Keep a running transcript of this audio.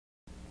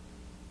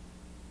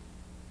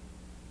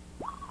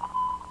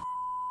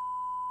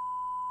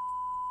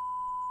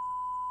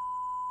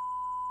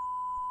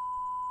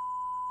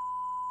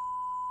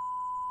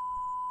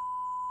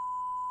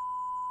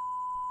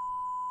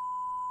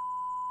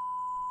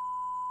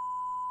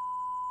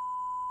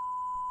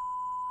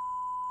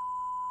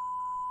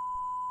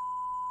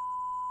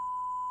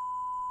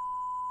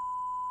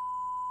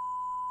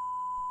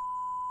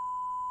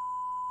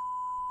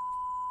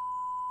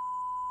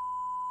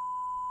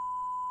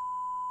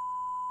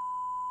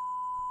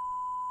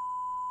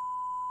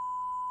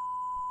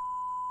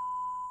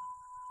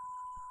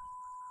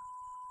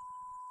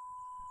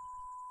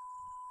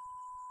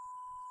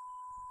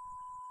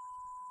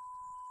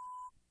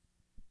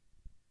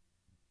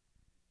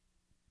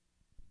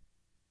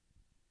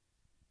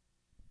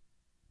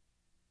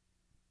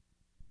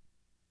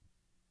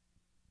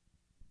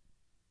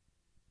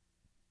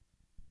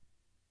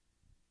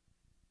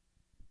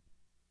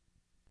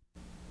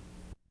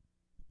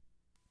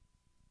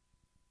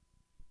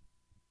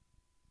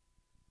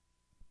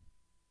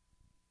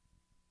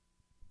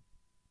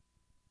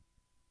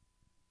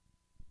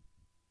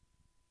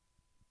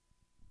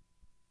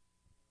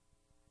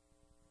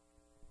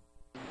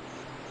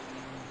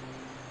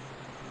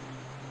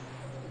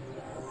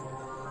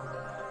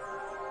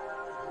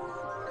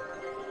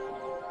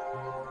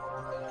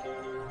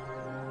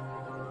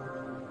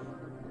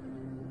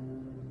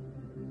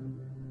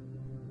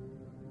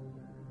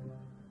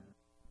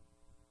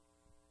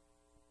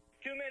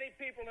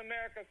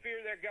America fear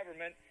their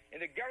government,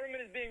 and the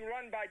government is being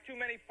run by too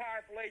many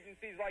powerful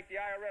agencies like the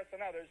IRS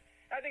and others.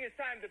 I think it's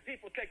time the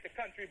people take the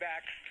country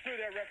back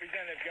through their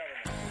representative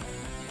government.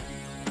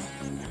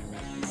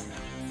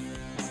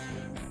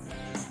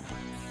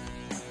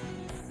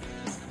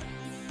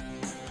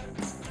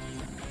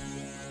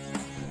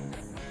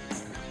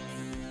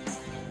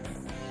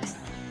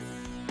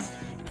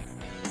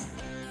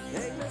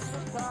 Hey,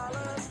 Mr.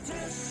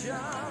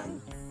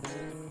 Politician,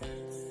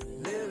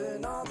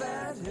 living on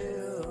that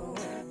hill,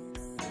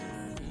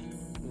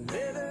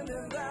 living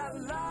in that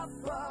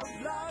life of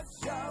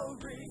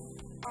luxury,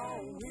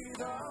 only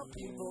the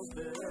people's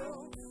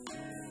bill.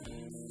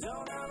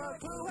 Don't have a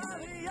clue how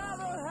the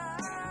other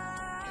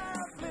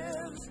half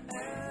lives,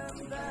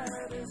 and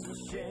that is a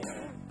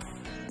shame.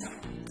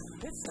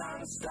 It's time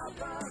to stop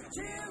the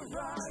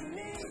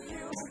tyranny.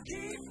 You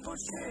keep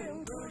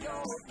pushing through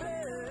your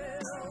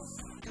bills.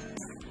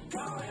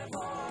 Going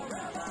for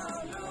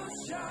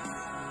revolution,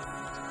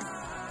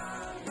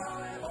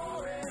 going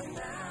for it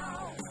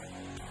now.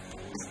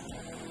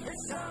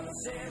 It's time to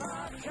save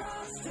our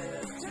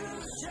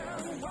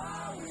Constitution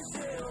while we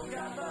still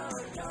got the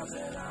guns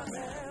in our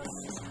hands.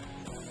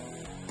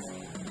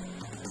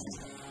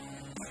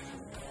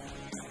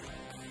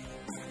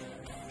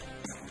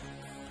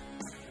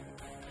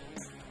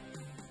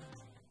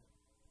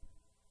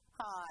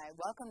 Hi,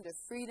 welcome to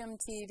Freedom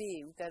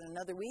TV. We've got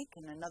another week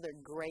and another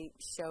great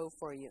show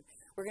for you.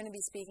 We're going to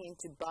be speaking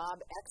to Bob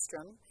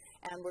Ekstrom,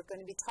 and we're going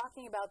to be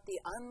talking about the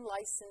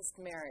unlicensed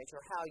marriage, or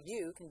how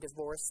you can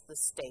divorce the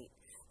state.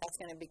 That's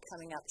going to be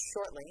coming up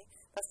shortly.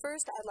 But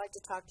first, I'd like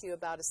to talk to you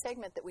about a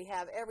segment that we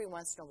have every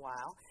once in a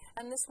while,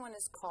 and this one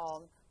is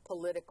called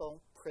Political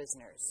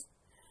Prisoners.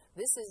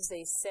 This is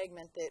a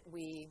segment that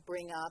we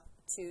bring up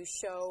to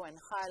show and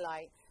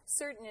highlight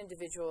certain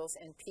individuals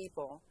and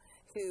people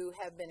who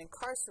have been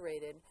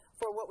incarcerated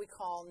for what we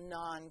call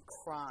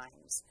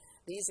non-crimes.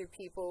 These are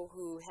people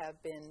who have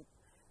been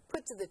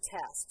put to the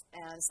test,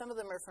 and some of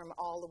them are from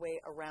all the way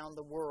around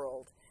the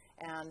world.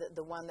 And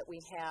the one that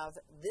we have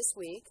this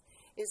week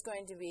is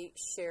going to be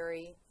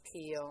Sherry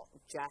Peel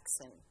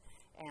Jackson.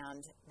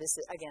 And this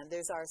is, again,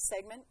 there's our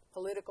segment,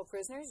 Political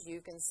Prisoners.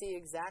 You can see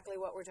exactly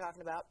what we're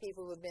talking about,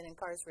 people who have been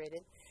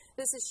incarcerated.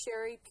 This is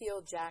Sherry Peel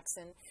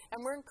Jackson,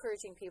 and we're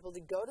encouraging people to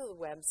go to the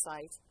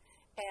website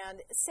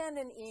and send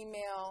an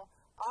email,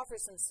 offer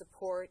some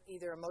support,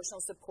 either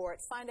emotional support,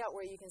 find out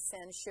where you can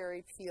send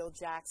Sherry Peel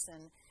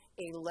Jackson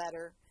a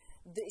letter.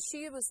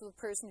 She was the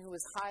person who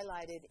was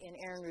highlighted in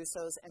Aaron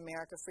Russo's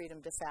America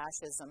Freedom to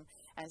Fascism,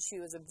 and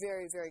she was a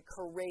very, very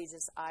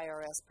courageous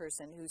IRS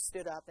person who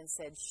stood up and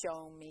said,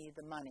 show me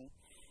the money.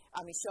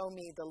 Show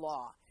me the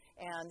law.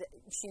 And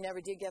she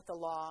never did get the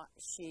law.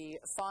 She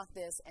fought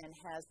this and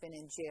has been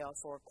in jail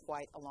for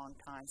quite a long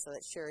time. So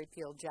that's Sherry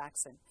Peel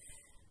Jackson.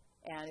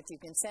 And if you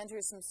can send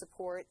her some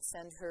support,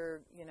 send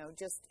her,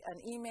 just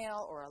an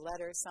email or a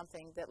letter,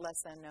 something that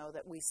lets them know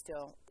that we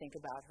still think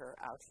about her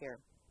out here.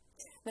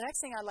 The next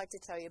thing I'd like to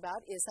tell you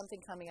about is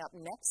something coming up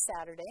next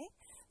Saturday.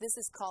 This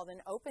is called an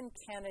open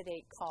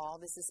candidate call.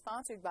 This is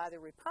sponsored by the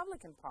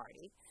Republican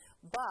Party,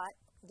 but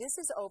this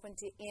is open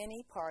to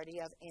any party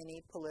of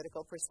any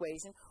political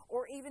persuasion,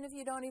 or even if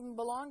you don't even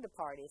belong to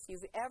party. If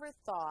you've ever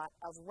thought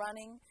of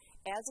running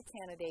as a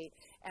candidate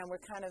and we're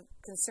kind of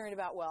concerned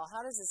about, well,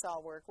 how does this all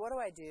work? What do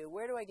I do?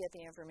 Where do I get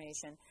the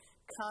information?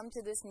 Come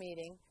to this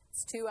meeting.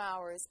 It's 2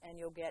 hours, and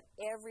you'll get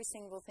every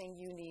single thing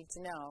you need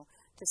to know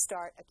to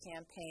start a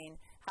campaign,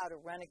 how to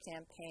run a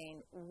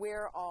campaign,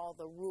 where all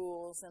the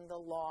rules and the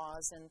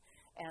laws and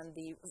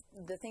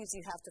the things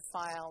you have to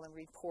file and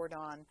report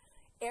on.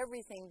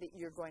 Everything that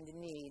you're going to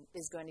need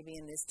is going to be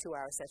in this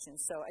 2-hour session.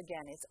 So,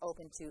 again, it's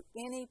open to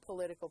any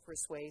political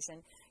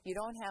persuasion. You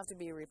don't have to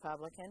be a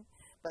Republican,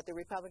 but the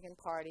Republican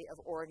Party of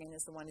Oregon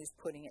is the one who's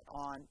putting it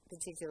on,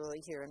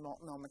 particularly here in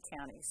Multnomah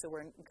County. So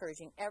we're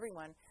encouraging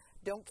everyone,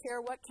 don't care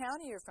what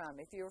county you're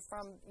from. If you're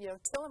from,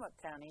 Tillamook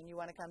County and you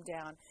want to come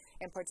down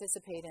and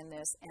participate in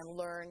this and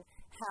learn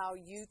how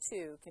you,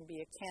 too, can be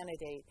a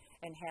candidate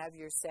and have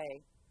your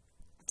say,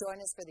 join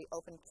us for the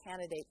open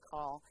candidate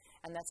call,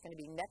 and that's going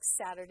to be next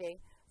Saturday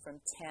from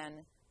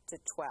 10 to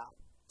 12.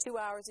 2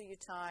 hours of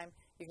your time.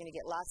 You're going to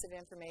get lots of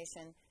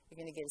information.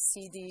 You're going to get a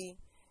CD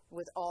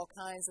with all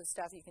kinds of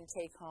stuff you can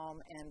take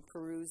home and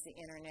peruse the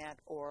internet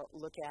or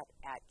look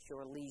at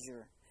your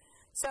leisure.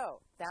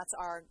 So that's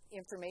our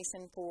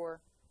information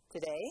for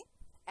today.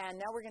 And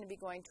now we're going to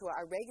be going to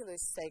our regular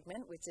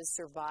segment, which is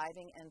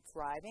Surviving and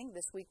Thriving.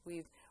 This week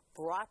we've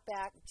brought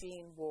back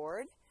Jean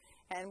Ward,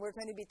 and we're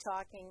going to be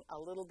talking a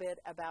little bit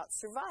about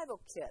survival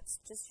kits,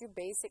 just your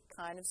basic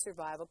kind of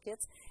survival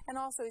kits. And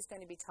also he's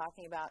going to be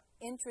talking about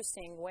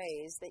interesting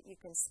ways that you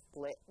can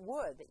split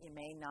wood that you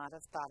may not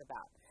have thought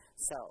about.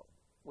 So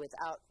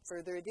without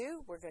further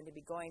ado, we're going to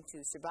be going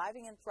to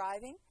Surviving and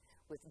Thriving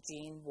with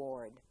Jean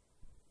Ward.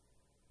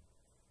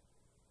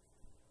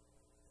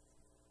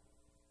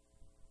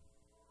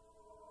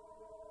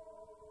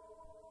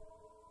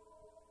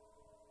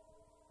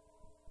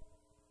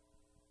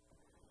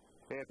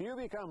 If you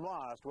become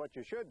lost, what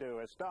you should do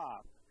is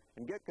stop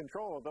and get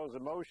control of those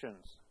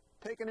emotions.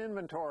 take an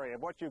inventory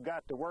of what you've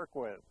got to work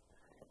with.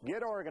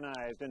 Get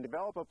organized and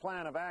develop a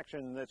plan of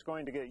action that's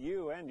going to get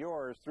you and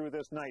yours through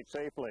this night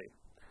safely.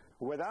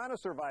 Without a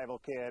survival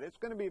kit, it's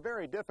going to be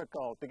very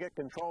difficult to get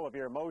control of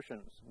your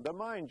emotions. The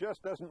mind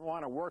just doesn't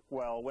want to work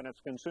well when it's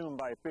consumed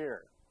by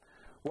fear.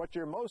 What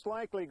you're most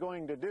likely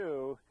going to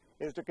do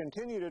is to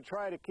continue to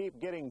try to keep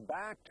getting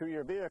back to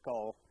your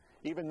vehicle,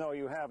 even though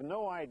you have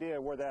no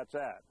idea where that's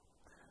at.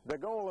 The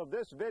goal of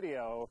this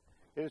video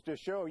is to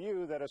show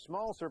you that a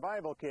small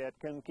survival kit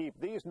can keep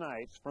these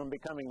nights from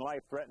becoming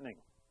life-threatening.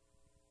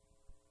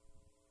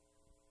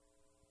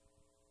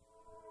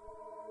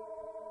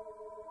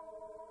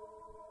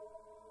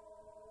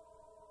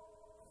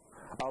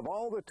 Of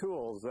all the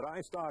tools that I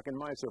stock in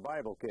my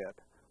survival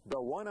kit,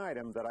 the one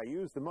item that I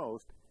use the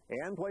most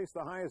and place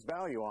the highest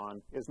value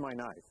on is my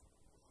knife.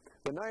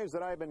 The knives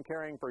that I've been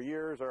carrying for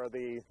years are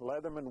the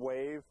Leatherman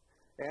Wave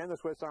and the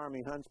Swiss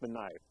Army Huntsman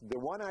knife. The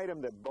one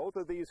item that both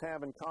of these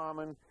have in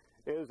common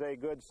is a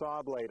good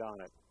saw blade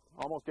on it.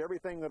 Almost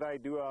everything that I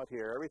do out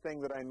here,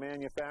 everything that I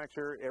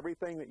manufacture,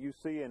 everything that you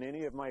see in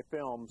any of my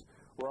films,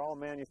 were all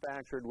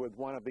manufactured with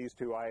one of these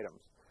two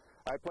items.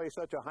 I place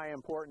such a high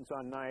importance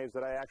on knives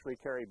that I actually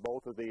carry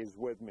both of these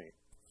with me.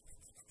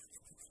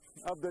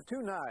 Of the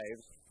two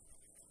knives,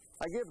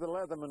 I give the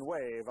Leatherman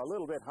Wave a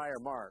little bit higher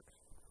marks.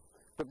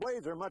 The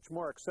blades are much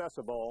more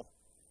accessible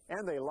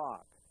and they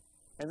lock,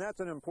 and that's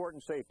an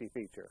important safety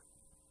feature.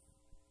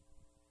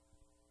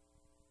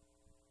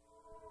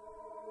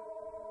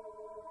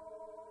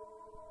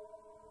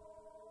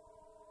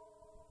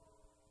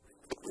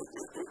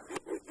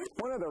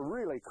 One of the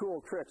really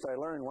cool tricks I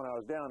learned when I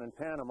was down in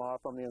Panama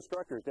from the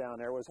instructors down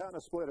there was how to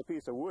split a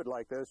piece of wood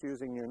like this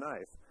using your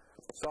knife.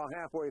 Saw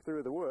halfway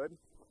through the wood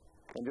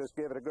and just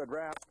give it a good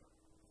rap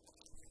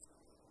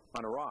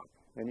on a rock,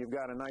 and you've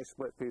got a nice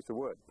split piece of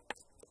wood.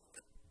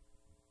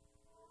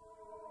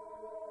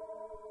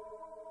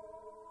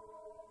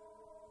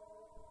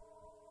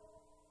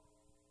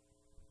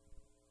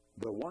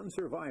 The one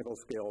survival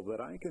skill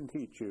that I can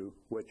teach you,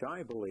 which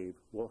I believe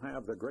will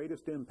have the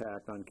greatest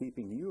impact on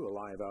keeping you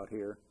alive out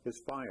here,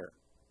 is fire.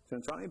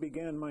 Since I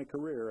began my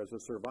career as a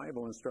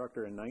survival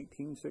instructor in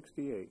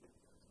 1968,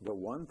 the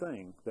one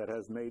thing that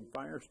has made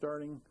fire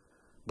starting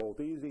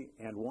both easy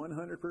and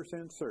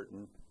 100%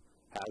 certain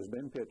has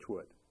been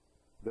pitchwood.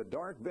 The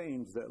dark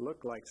veins that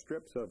look like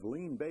strips of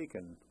lean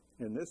bacon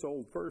in this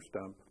old fir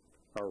stump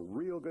are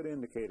real good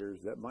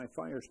indicators that my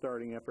fire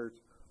starting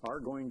efforts are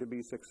going to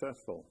be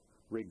successful,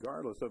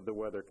 regardless of the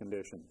weather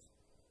conditions.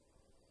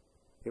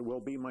 It will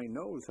be my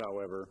nose,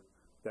 however,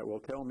 that will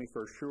tell me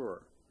for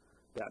sure.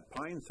 That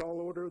pine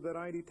sol odor that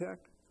I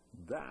detect,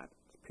 that's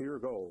pure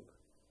gold.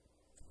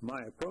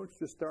 My approach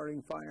to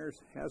starting fires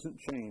hasn't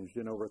changed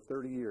in over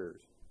 30 years.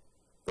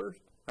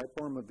 First, I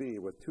form a V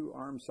with 2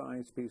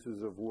 arm-sized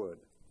pieces of wood.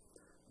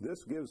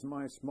 This gives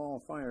my small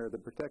fire the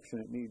protection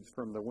it needs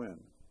from the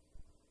wind.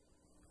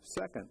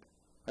 Second,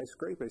 I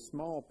scrape a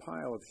small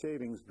pile of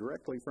shavings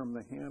directly from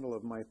the handle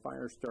of my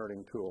fire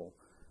starting tool,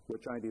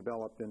 which I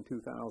developed in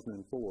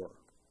 2004.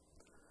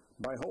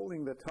 By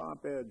holding the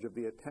top edge of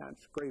the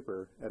attached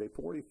scraper at a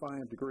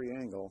 45-degree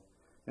angle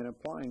and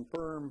applying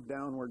firm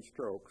downward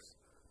strokes,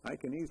 I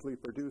can easily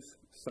produce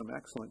some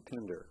excellent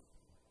tinder.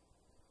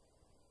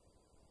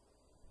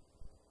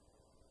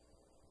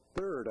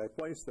 Third, I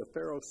place the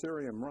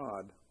ferrocerium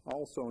rod,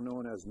 also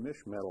known as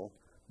mish metal,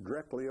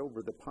 directly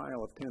over the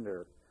pile of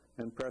tinder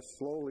and press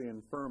slowly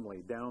and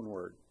firmly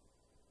downward.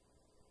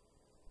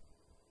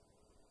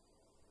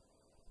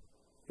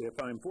 If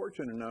I'm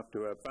fortunate enough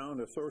to have found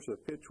a source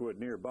of pitchwood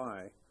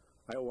nearby,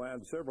 I will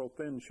add several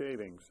thin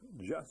shavings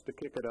just to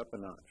kick it up a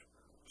notch,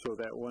 so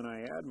that when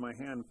I add my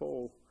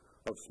handful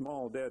of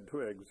small dead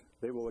twigs,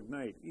 they will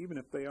ignite even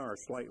if they are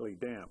slightly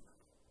damp.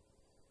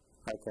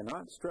 I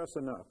cannot stress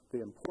enough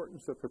the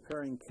importance of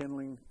preparing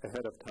kindling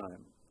ahead of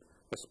time,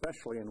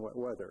 especially in wet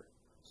weather.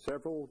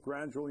 Several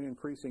gradually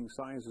increasing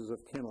sizes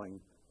of kindling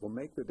will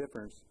make the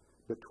difference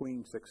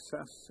between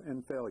success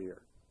and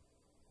failure.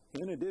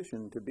 In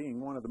addition to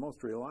being one of the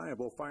most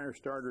reliable fire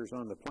starters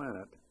on the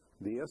planet,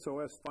 the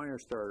SOS fire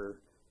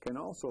starter can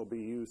also be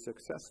used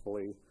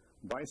successfully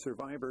by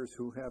survivors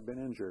who have been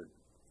injured.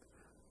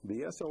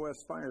 The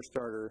SOS fire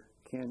starter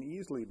can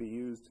easily be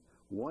used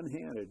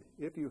one-handed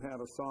if you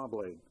have a saw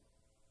blade.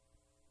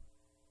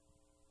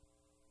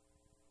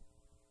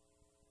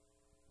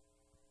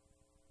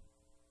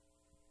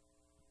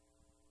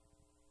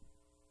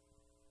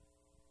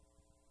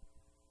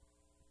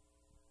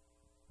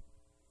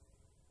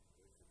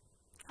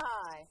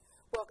 Hi,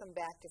 welcome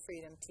back to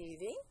Freedom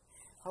TV.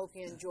 Hope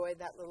you enjoyed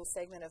that little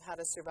segment of how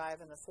to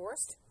survive in the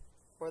forest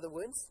or the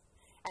woods.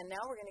 And now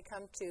we're going to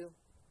come to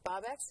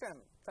Bob Ekstrom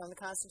from the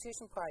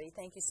Constitution Party.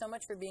 Thank you so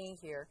much for being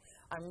here.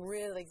 I'm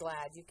really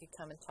glad you could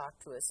come and talk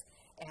to us.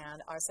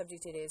 And our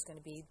subject today is going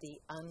to be the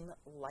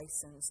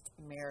unlicensed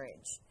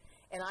marriage.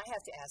 And I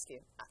have to ask you,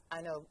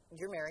 I know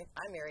you're married,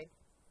 I'm married.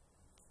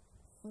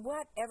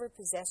 Whatever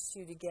possessed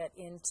you to get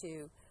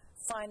into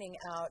finding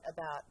out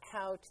about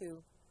how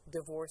to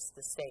divorce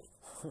the state?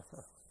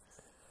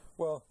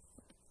 Well,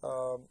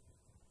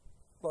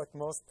 like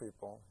most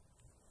people,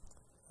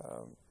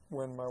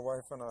 when my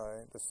wife and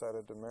I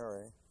decided to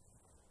marry,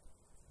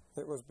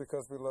 it was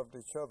because we loved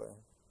each other,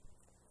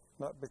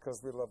 not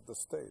because we loved the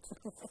state.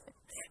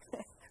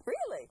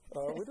 Really?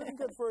 We didn't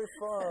get very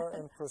far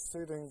in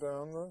proceeding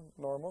down the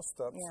normal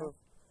steps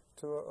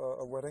to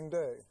a wedding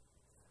day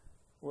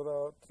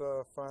without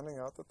finding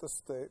out that the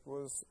state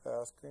was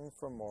asking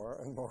for more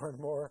and more and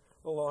more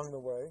along the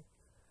way.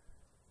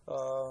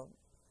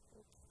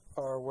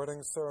 Our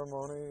wedding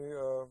ceremony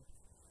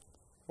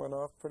went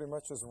off pretty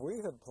much as we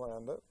had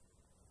planned it,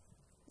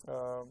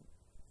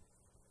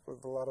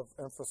 with a lot of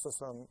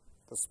emphasis on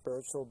the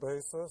spiritual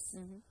basis,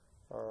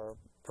 our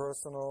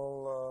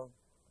personal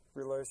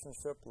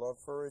relationship, love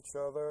for each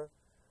other,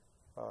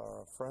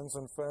 friends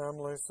and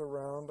family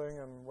surrounding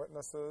and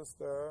witnesses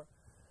there.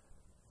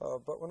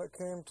 But when it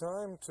came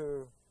time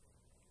to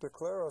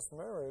declare us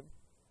married,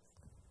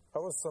 I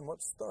was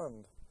somewhat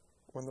stunned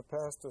when the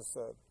pastor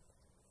said,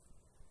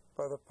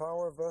 "By the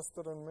power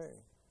vested in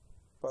me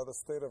by the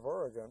state of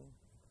Oregon,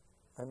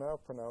 I now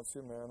pronounce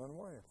you man and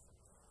wife."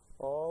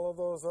 All of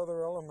those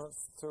other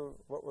elements to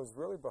what was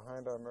really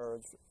behind our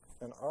marriage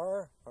and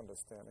our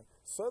understanding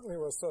suddenly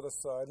was set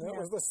aside, and it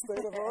was the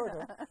state of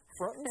Oregon,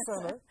 front and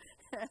center,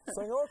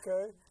 saying,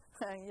 okay.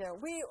 Now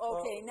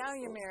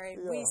you're married,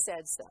 we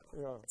said so.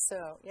 Yeah.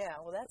 So,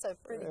 well, that's a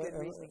pretty good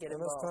reason to get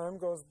involved. And as time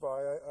goes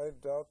by, I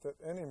doubt that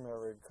any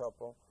married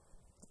couple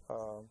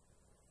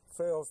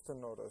fails to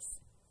notice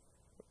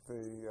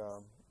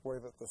the way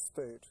that the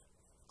state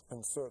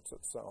inserts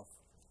itself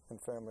in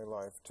family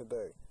life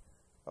today.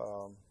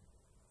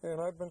 And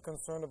I've been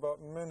concerned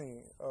about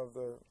many of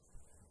the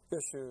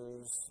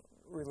issues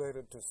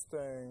related to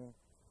staying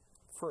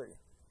free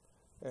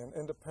and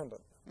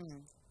independent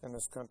in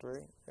this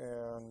country.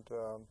 And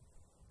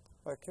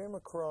I came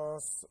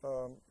across,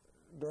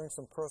 during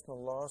some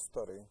personal law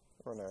study,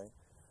 Renee,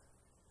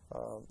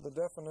 the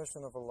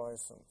definition of a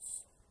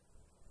license,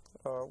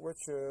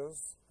 which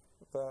is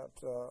that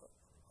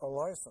a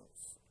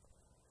license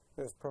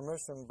is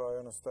permission by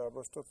an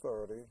established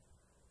authority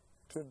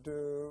to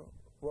do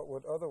what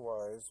would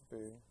otherwise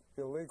be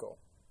illegal.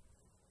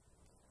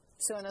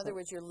 So in other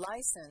words, your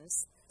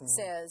license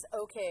says,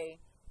 okay,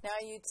 now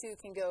you two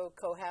can go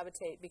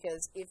cohabitate,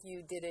 because if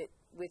you did it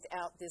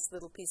without this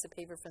little piece of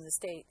paper from the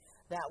state,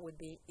 that would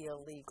be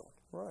illegal.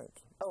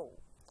 Right. Oh.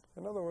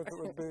 In other words, it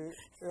would be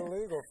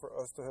illegal for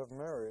us to have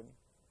married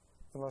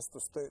unless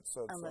the state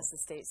said so. Unless the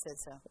state said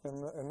so.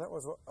 And that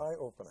was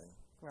eye-opening.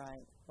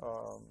 Right.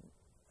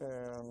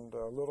 And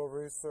a little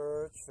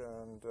research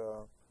and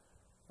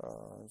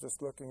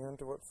just looking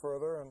into it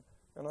further,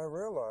 and I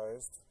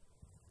realized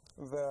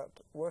that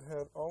what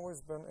had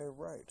always been a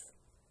right,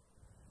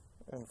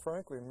 and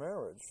frankly,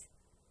 marriage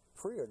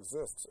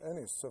pre-exists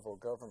any civil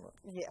government.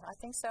 Yeah, I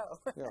think so.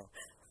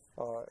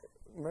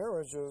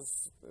 Marriage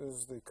is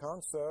the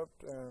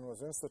concept and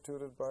was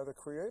instituted by the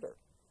Creator,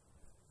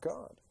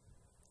 God.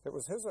 It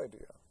was His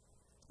idea.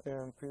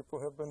 And people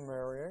have been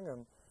marrying,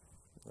 and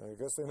I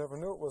guess they never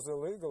knew it was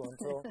illegal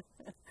until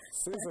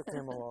Caesar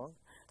came along.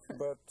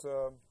 But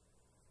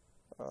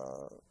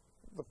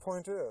the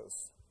point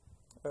is,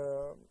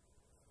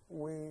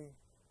 we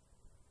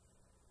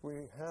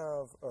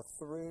have a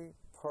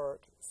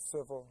 3-part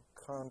civil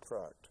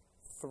contract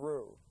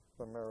through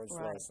the marriage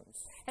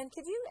license. And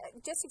could you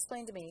just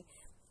explain to me,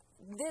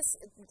 this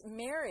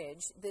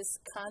marriage, this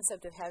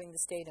concept of having the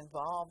state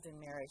involved in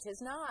marriage,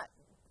 it's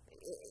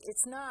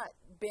not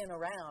been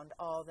around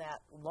all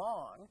that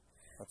long.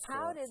 That's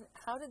how correct.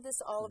 How did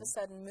this all of a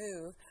sudden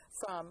move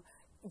from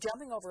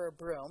jumping over a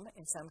broom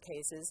in some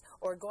cases,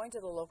 or going to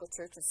the local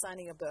church and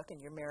signing a book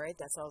and you're married,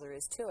 that's all there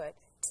is to it,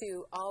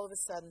 to all of a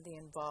sudden the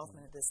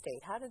involvement of the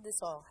state? How did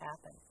this all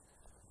happen?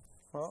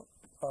 Well,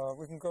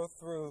 we can go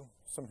through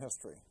some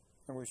history,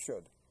 and we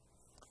should.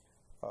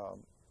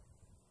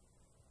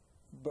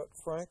 But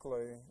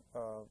frankly,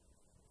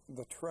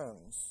 the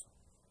trends,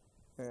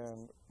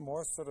 and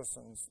more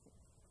citizens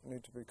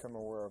need to become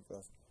aware of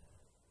this,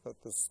 that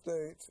the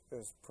state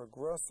is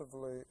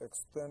progressively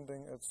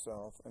extending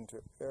itself into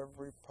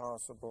every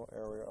possible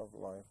area of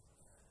life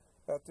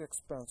at the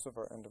expense of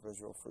our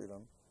individual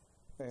freedom.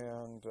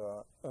 And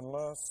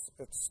unless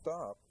it's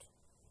stopped,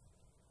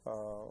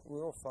 we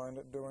will find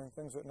it doing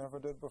things it never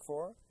did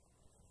before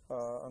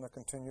on a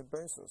continued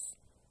basis.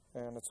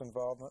 And its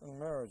involvement in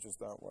marriage is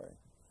that way.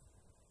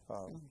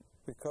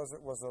 Because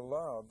it was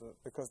allowed,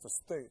 because the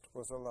state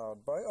was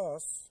allowed by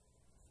us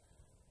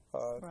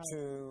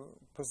to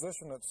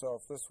position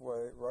itself this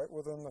way right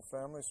within the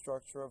family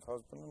structure of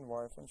husband and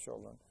wife and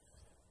children.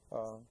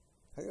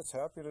 Hey, it's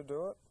happy to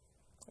do it,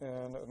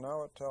 and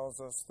now it tells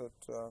us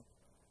that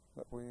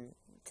we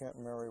can't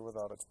marry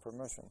without its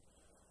permission.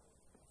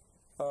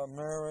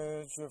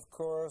 Marriage, of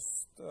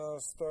course,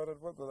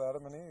 started with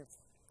Adam and Eve.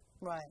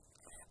 Right.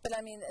 But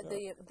I mean,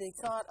 the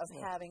thought of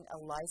having a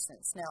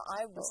license. Now,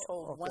 I was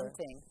told one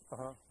thing,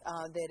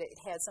 that it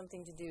had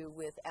something to do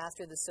with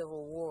after the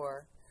Civil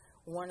War.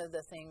 One of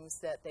the things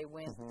that they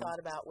thought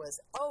about was,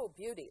 oh,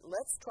 beauty,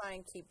 let's try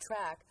and keep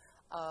track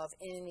of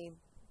any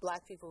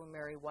black people who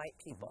marry white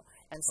people.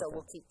 And so Okay.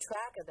 we'll keep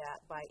track of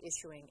that by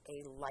issuing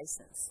a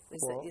license.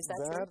 Is Well,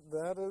 that true?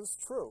 that is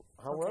true.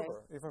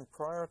 However, even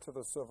prior to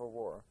the Civil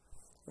War,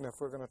 and if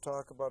we're going to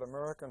talk about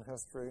American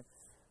history,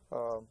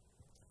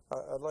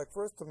 I'd like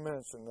first to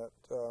mention that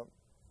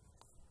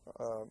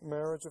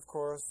marriage, of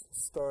course,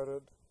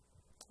 started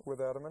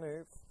with Adam and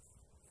Eve,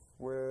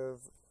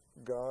 with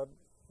God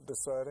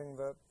deciding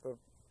that the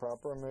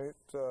proper mate,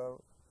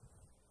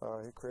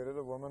 he created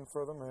a woman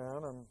for the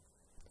man,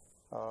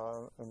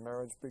 and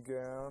marriage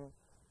began.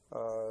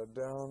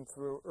 Down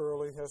through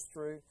early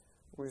history,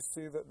 we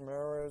see that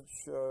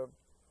marriage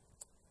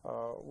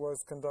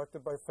was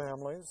conducted by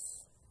families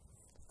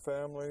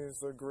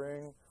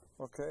agreeing,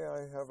 okay,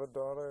 I have a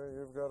daughter,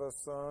 you've got a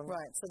son.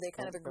 Right, so they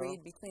kind of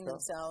agreed between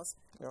themselves.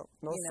 Yeah.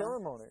 No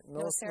ceremony,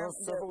 no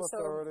civil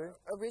authority.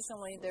 So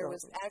originally there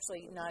was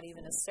actually not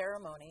even a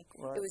ceremony.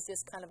 Right. It was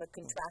just kind of a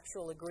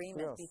contractual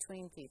agreement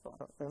between people.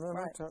 And an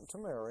intent to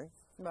marry.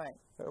 Right.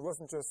 It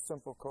wasn't just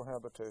simple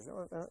cohabitation,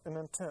 it was an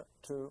intent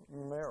to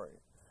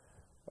marry.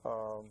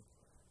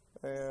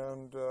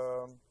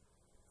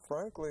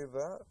 Frankly,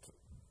 that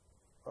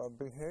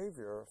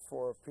behavior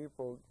for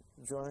people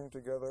joining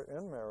together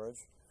in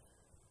marriage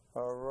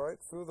right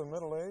through the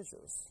Middle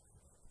Ages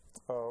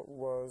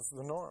was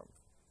the norm.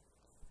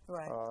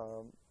 Right.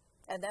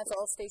 And that's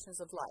all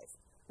stations of life.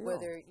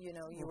 Whether, you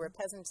were a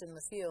peasant in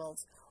the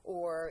fields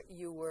or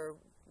you were,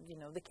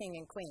 the king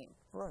and queen.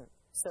 Right.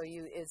 So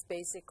it's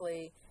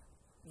basically,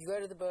 you go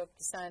to the book,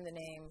 you sign the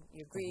name,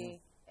 you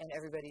agree, and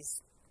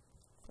everybody's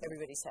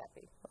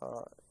happy.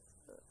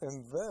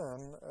 And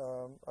then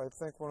I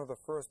think one of the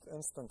first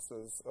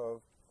instances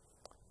of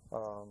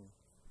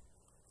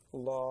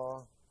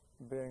law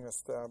being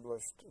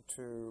established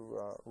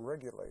to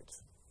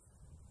regulate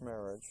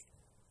marriage,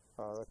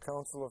 the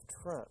Council of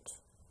Trent,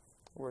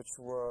 which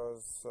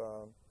was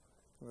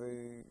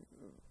the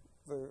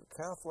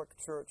Catholic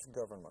Church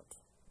government,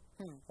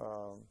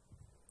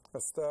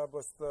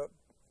 established that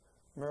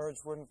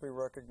marriage wouldn't be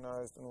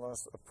recognized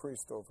unless a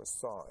priest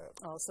oversaw it.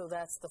 Oh, so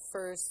that's the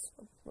first...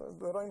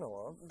 That I know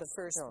of. The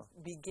first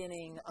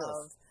beginning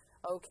of,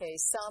 okay,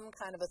 some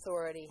kind of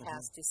authority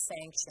has to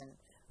sanction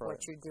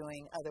what you're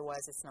doing,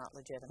 otherwise it's not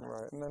legitimate.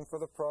 Right, and then for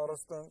the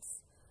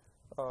Protestants,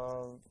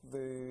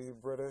 the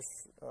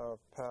British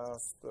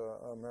passed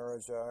a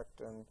Marriage Act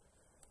in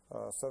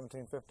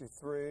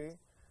 1753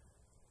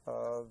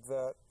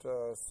 that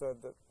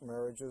said that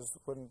marriages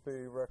wouldn't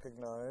be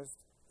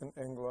recognized in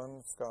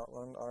England,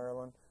 Scotland,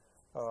 Ireland,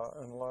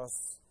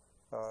 unless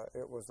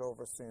it was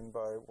overseen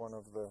by one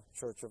of the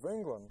Church of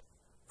England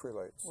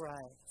prelates.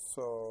 Right.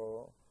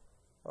 So,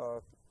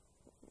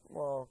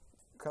 while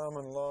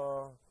common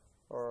law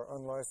or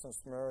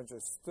unlicensed marriage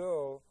is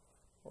still,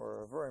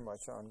 or very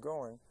much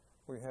ongoing,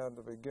 we had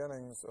the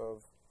beginnings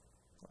of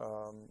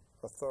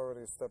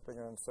authorities stepping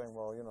in and saying,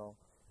 well,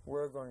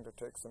 we're going to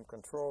take some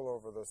control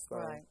over this thing.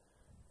 Right.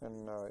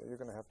 And you're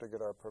going to have to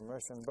get our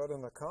permission. But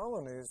in the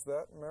colonies,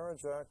 that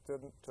Marriage Act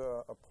didn't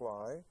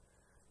apply.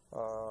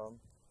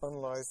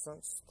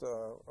 Unlicensed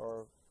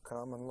or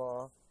common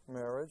law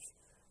marriage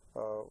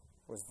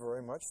was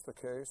very much the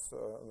case,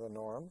 the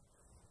norm,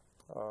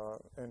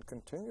 and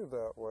continued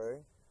that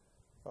way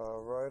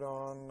right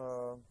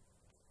on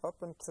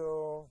up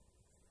until,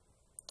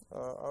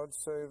 I would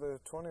say,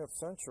 the 20th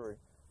century.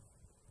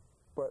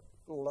 But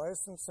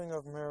licensing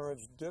of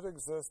marriage did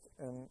exist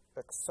in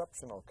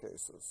exceptional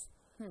cases.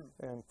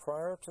 And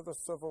prior to the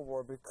Civil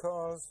War,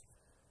 because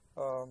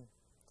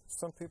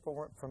some people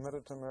weren't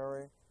permitted to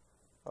marry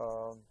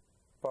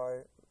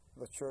by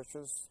the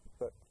churches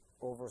that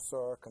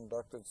oversaw,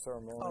 conducted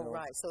ceremonial. Oh,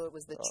 right. So it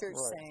was the church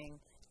saying,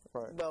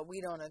 well,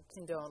 we don't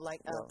condone,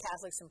 like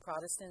Catholics and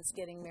Protestants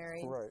getting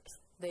married. Right.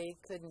 They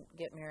couldn't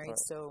get married,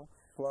 so...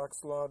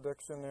 Black's Law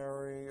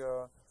Dictionary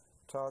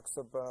talks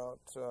about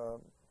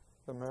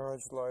the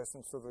marriage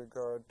license with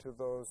regard to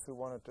those who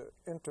wanted to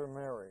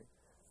intermarry.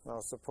 Now,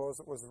 suppose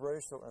it was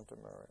racial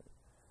intermarrying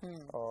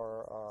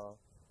or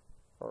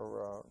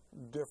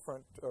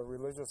different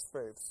religious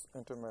faiths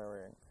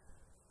intermarrying.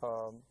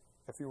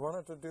 If you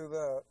wanted to do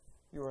that,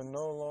 you were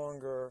no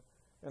longer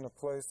in a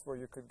place where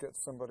you could get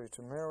somebody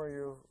to marry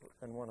you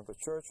in one of the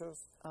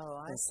churches. Oh,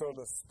 I see. And so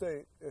the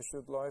state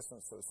issued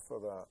licenses for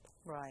that.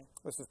 Right.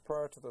 This is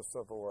prior to the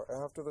Civil War.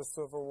 After the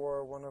Civil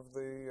War, one of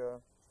the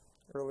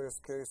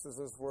earliest cases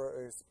is where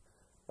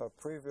a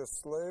previous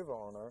slave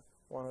owner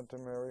wanted to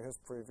marry his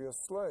previous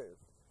slave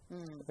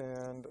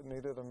and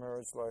needed a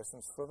marriage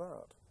license for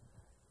that.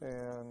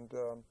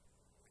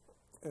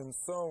 And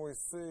so we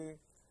see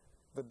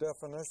the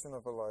definition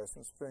of a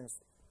license being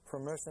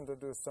permission to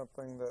do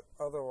something that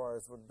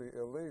otherwise would be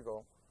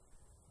illegal.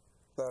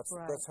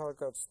 That's how it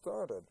got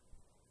started.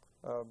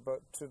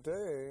 But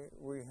today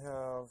we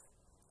have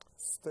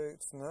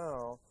states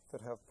now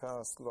that have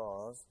passed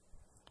laws,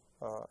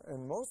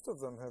 and most of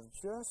them have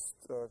just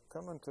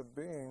come into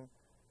being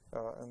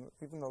in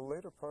even the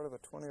later part of the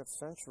 20th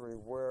century,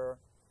 where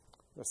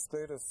the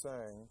state is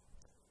saying,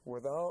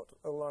 without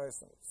a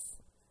license,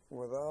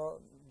 without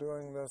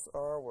doing this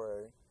our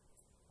way,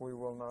 we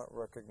will not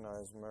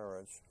recognize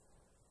marriage.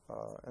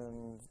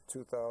 In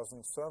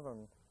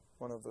 2007,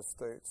 one of the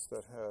states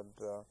that had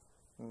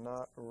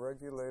not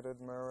regulated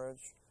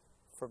marriage,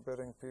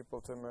 forbidding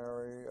people to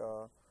marry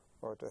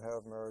or to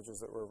have marriages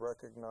that were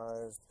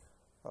recognized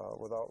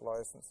without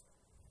license,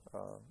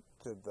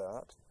 did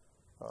that.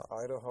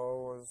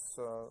 Idaho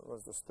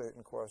was the state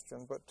in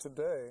question. But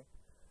today,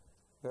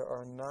 there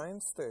are 9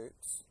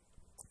 states,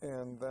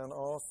 and then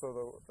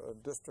also the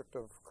District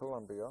of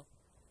Columbia,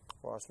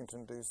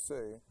 Washington, D.C.,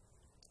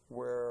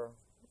 where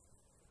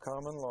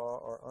common law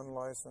or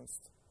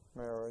unlicensed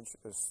marriage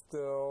is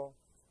still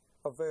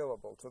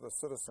available to the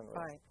citizenry.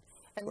 Right.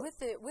 And with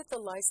the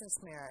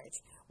licensed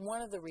marriage,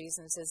 one of the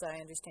reasons, as I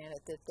understand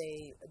it, that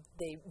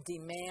they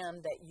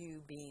demand that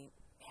you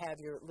have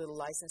your little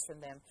license from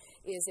them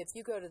is if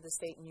you go to the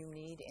state and you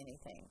need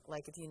anything,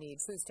 like if you need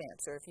food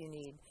stamps or if you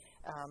need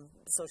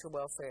social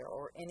welfare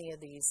or any of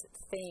these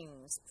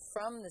things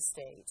from the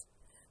state,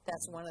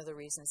 that's one of the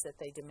reasons that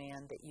they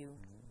demand that you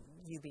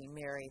be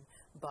married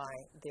by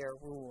their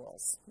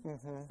rules.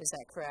 Is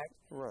that correct?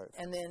 Right.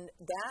 And then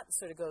that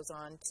sort of goes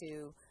on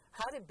to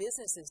how do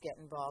businesses get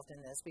involved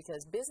in this?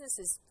 Because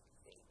businesses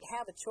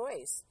have a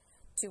choice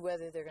to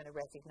whether they're going to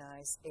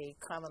recognize a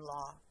common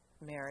law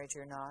marriage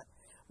or not.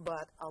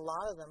 But a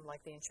lot of them,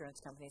 like the insurance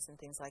companies and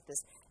things like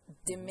this,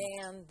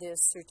 demand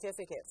this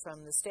certificate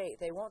from the state.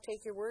 They won't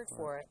take your word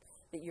for it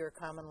that you're a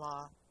common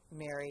law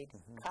married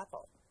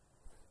couple.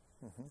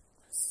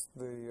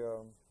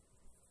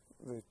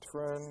 The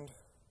trend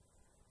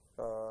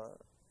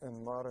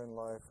in modern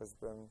life has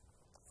been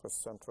for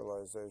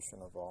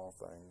centralization of all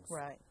things.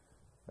 Right.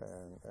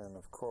 And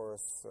of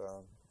course,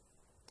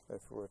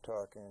 if we're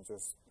talking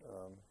just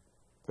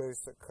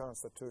basic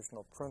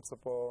constitutional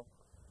principle,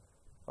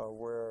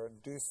 where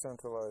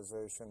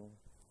decentralization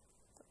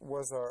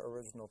was our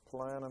original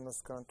plan in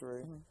this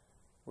country,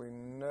 we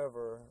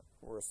never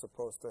were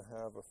supposed to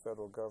have a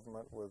federal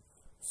government with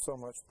so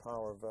much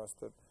power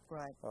vested.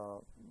 Right.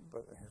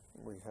 But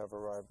we have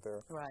arrived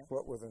there. Right.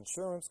 What with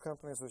insurance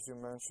companies, as you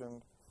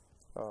mentioned,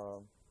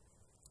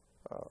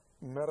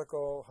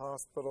 medical,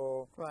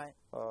 hospital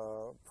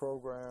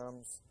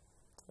programs,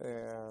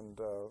 and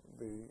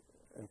the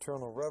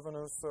Internal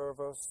Revenue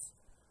Service,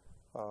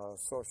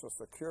 Social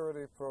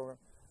Security program,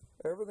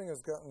 everything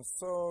has gotten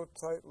so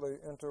tightly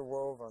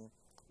interwoven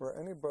where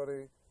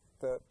anybody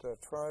that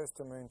tries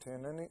to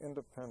maintain any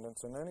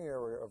independence in any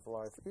area of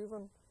life,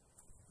 even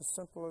as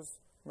simple as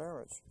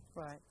marriage,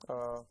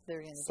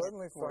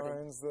 suddenly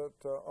finds that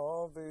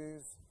all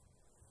these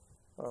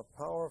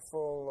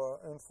powerful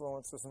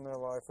influences in their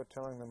life are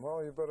telling them,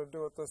 well, you better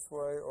do it this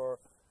way, or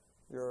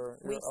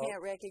we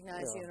can't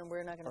recognize you, and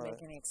we're not going to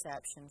make any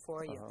exception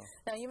for you.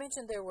 Now, you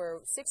mentioned there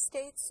were 6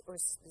 states or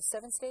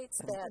 7 states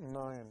that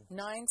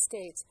 9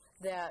 states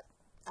that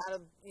out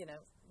of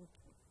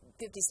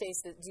 50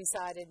 states that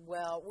decided,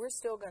 well, we're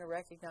still going to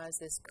recognize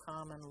this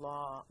common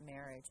law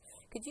marriage.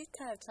 Could you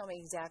kind of tell me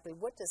exactly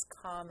what does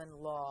common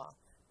law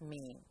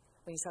mean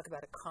when you talk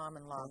about a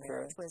common law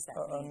marriage? What does that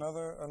mean?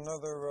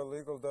 Another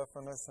legal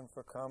definition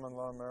for common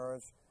law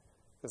marriage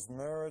is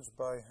marriage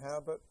by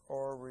habit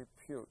or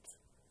repute.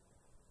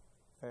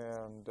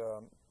 And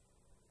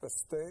the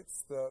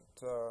states that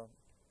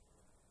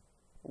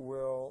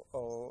will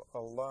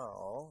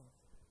allow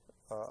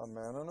a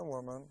man and a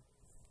woman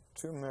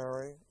to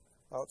marry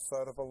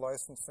outside of a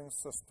licensing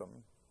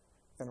system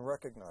and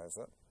recognize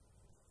it,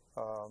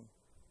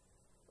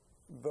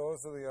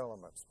 those are the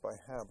elements by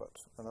habit.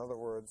 In other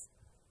words,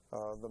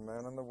 the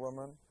man and the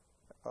woman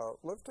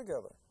live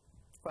together.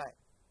 Right.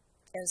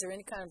 And is there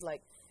any kind of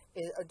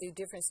do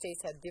different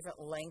states have different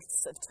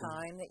lengths of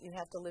time that you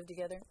have to live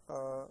together?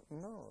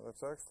 No,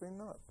 that's actually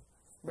not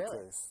the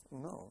case.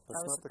 No,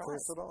 that's not the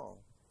case at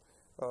all.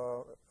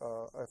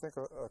 I think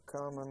a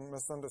common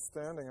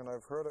misunderstanding, and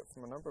I've heard it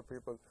from a number of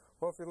people,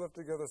 well, if you live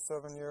together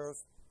 7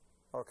 years,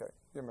 okay,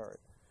 you're married.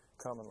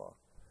 Common law.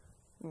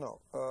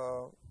 No.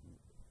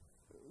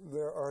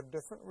 There are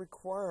different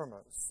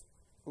requirements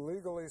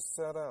legally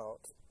set out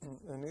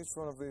in each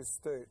one of these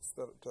states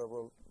that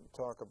we'll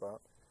talk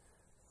about.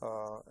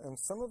 And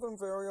some of them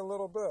vary a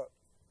little bit.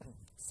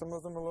 Some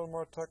of them a little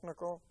more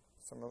technical,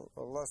 some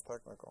are less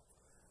technical.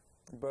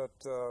 But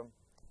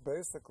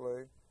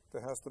basically,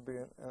 there has to be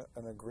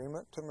an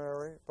agreement to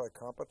marry by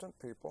competent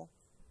people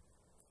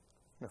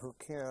who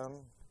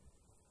can,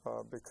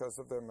 because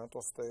of their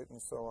mental state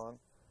and so on,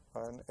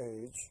 and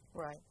age,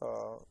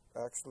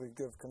 actually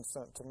give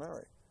consent to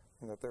marry,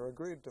 and that they're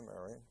agreed to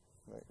marry,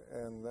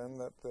 and then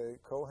that they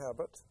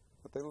cohabit,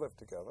 that they live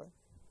together.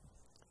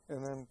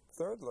 And then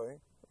thirdly,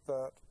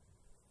 that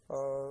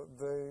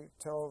they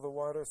tell the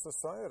wider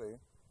society,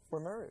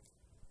 we're married.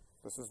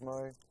 This is my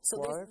wife. So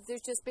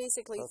there's just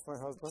basically that's my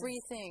husband.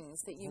 3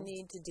 things that you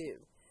need to do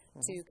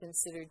to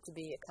consider to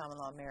be a common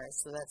law marriage.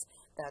 So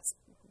that's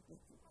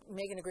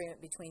make an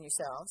agreement between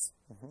yourselves,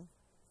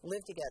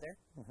 live together,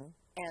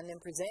 and then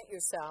present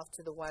yourself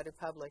to the wider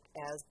public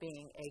as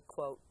being a,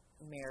 quote,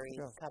 married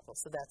couple.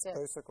 So that's it.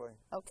 Basically.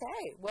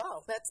 Okay.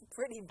 Well, that's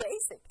pretty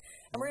basic.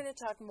 And we're going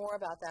to talk more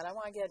about that. I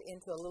want to get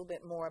into a little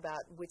bit more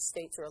about which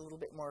states are a little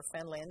bit more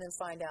friendly, and then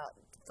find out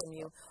from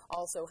you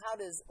also, how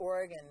does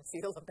Oregon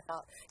feel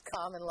about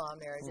common law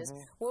marriages?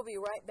 We'll be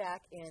right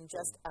back in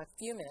just a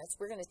few minutes.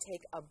 We're going to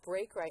take a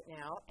break right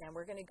now, and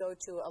we're going to go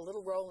to a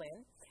little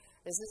roll-in.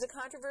 This is a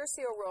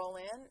controversial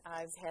roll-in.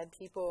 I've had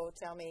people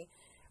tell me,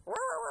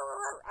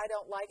 I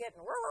don't like it,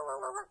 and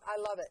I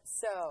love it.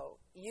 So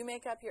you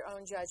make up your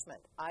own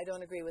judgment. I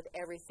don't agree with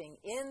everything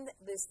in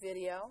this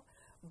video,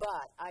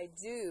 but I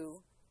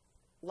do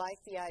like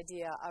the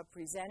idea of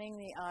presenting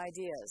the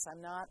ideas.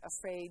 I'm not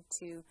afraid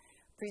to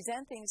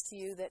present things to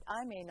you that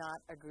I may not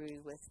agree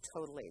with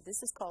totally.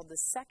 This is called the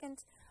Second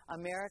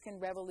American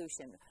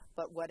Revolution.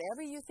 But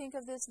whatever you think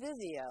of this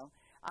video,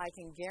 I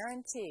can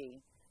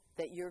guarantee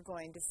that you're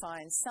going to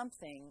find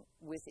something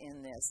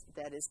within this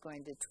that is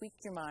going to tweak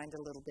your mind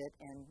a little bit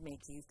and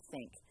make you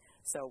think.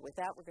 So with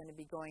that, we're going to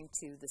be going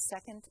to the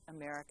Second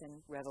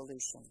American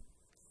Revolution.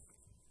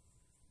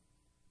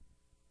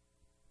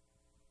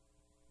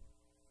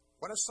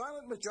 When a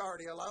silent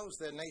majority allows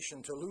their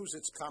nation to lose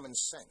its common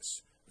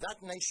sense,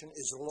 that nation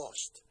is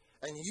lost,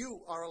 and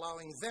you are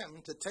allowing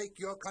them to take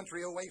your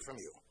country away from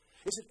you.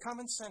 Is it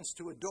common sense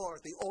to adore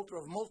at the altar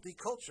of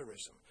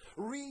multiculturalism?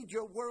 Read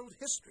your world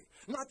history.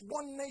 Not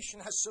one nation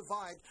has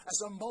survived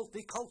as a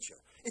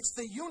multiculture. It's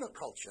the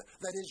uniculture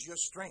that is your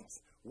strength.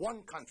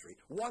 One country,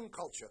 one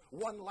culture,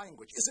 one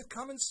language. Is it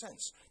common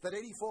sense that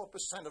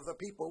 84% of the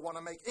people want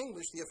to make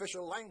English the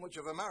official language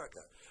of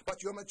America,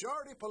 but your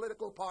majority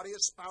political party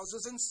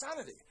espouses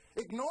insanity,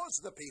 ignores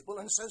the people,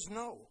 and says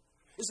no?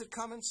 Is it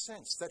common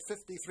sense that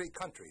 53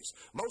 countries,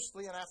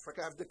 mostly in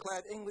Africa, have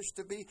declared English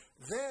to be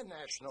their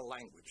national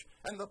language,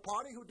 and the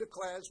party who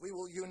declares we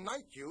will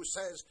unite you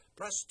says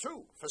press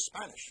 2 for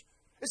Spanish?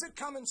 Is it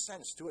common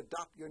sense to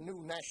adopt your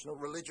new national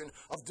religion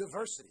of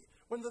diversity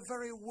when the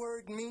very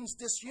word means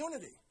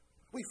disunity?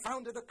 We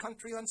founded a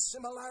country on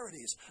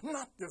similarities,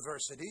 not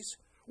diversities.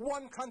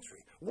 One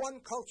country, one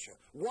culture,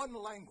 one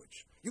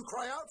language. You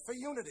cry out for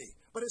unity,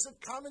 but is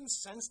it common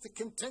sense to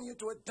continue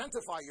to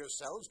identify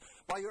yourselves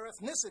by your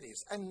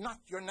ethnicities and not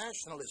your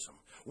nationalism?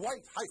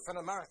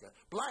 White-America,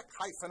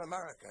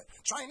 Black-America,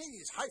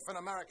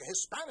 Chinese-America,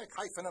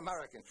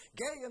 Hispanic-American,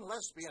 gay and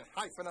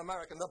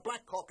lesbian-American, the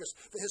Black Caucus,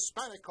 the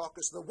Hispanic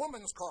Caucus, the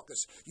Women's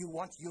Caucus. You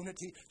want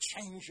unity?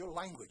 Change your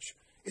language.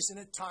 Isn't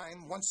it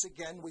time, once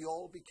again, we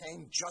all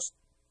became just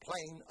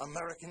plain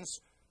Americans?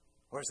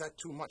 Or is that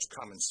too much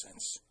common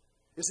sense?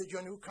 Is it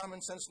your new common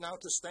sense now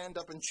to stand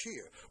up and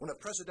cheer when a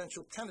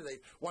presidential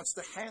candidate wants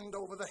to hand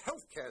over the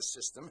health care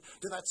system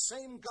to that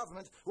same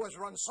government who has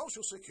run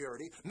Social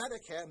Security,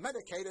 Medicare,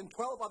 Medicaid, and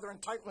 12 other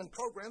entitlement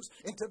programs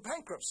into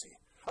bankruptcy?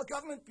 A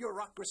government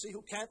bureaucracy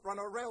who can't run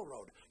a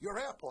railroad, your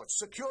airports,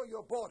 secure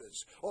your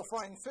borders, or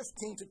find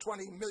 15 to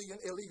 20 million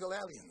illegal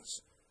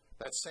aliens.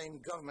 That same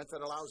government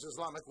that allows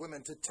Islamic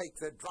women to take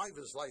their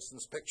driver's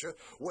license picture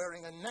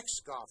wearing a neck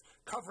scarf,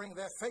 covering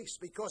their face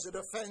because it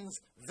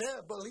offends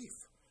their belief.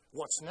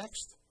 What's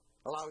next?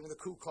 Allowing the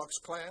Ku Klux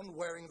Klan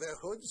wearing their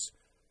hoods?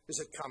 Is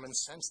it common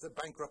sense to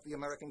bankrupt the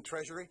American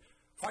Treasury?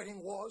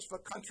 Fighting wars for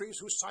countries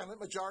whose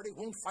silent majority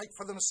won't fight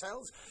for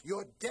themselves?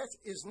 Your debt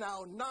is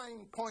now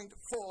 $9.4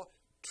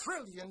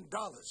 trillion.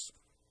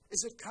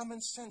 Is it common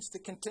sense to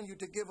continue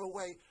to give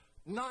away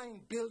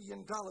 $9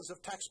 billion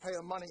of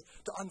taxpayer money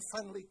to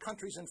unfriendly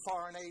countries in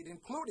foreign aid,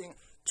 including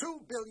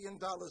 $2 billion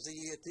a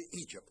year to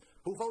Egypt,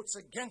 who votes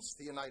against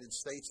the United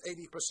States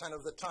 80%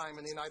 of the time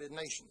in the United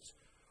Nations?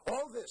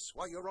 All this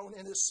while your own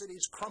inner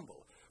cities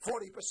crumble.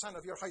 40%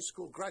 of your high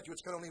school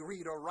graduates can only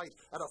read or write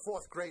at a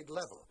 4th grade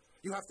level.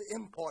 You have to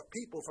import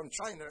people from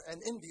China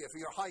and India for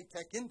your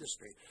high-tech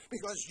industry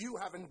because you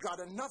haven't got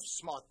enough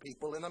smart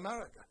people in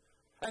America.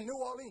 And New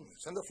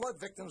Orleans and the flood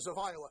victims of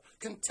Iowa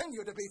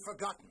continue to be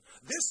forgotten.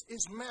 This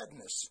is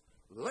madness.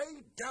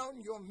 Lay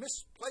down your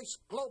misplaced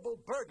global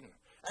burden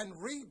and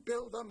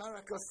rebuild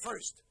America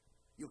first.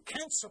 You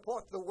can't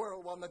support the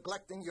world while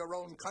neglecting your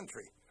own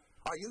country.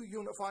 Are you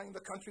unifying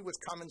the country with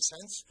common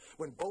sense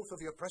when both of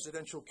your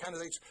presidential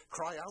candidates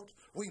cry out,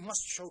 we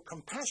must show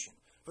compassion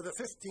for the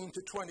 15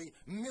 to 20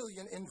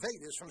 million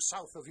invaders from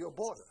south of your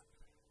border?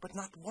 But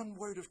not one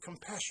word of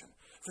compassion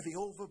for the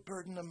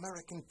overburdened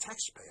American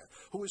taxpayer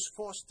who is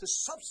forced to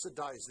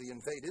subsidize the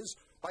invaders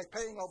by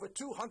paying over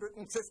 $250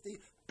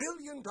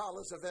 billion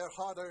of their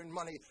hard-earned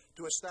money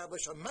to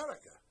establish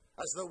America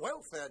as the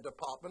welfare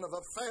department of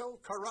a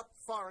failed, corrupt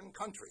foreign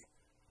country.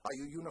 Are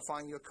you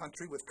unifying your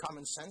country with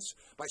common sense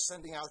by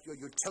sending out your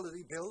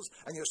utility bills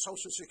and your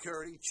Social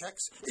Security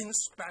checks in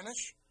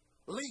Spanish?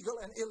 Legal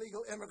and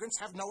illegal immigrants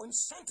have no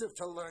incentive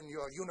to learn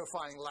your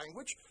unifying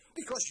language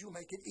because you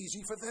make it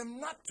easy for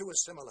them not to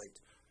assimilate.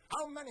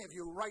 How many of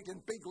you write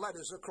in big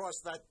letters across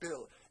that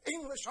bill,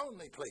 English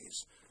only,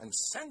 please, and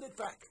send it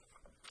back?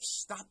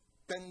 Stop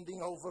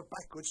bending over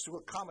backwards to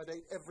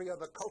accommodate every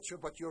other culture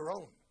but your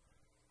own.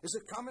 Is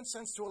it common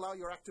sense to allow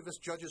your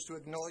activist judges to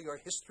ignore your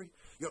history,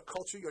 your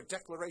culture, your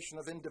Declaration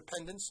of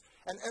Independence,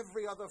 and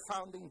every other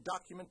founding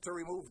document to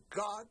remove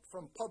God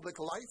from public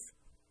life?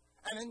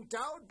 and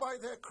endowed by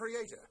their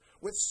Creator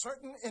with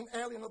certain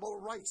inalienable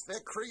rights,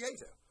 their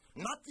Creator,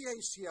 not the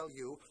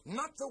ACLU,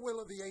 not the will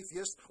of the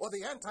atheist, or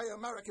the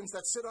anti-Americans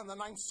that sit on the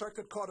Ninth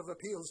Circuit Court of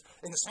Appeals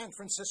in San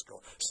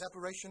Francisco.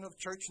 Separation of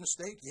church and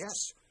state,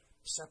 yes.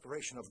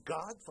 Separation of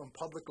God from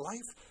public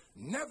life,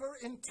 never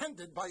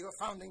intended by your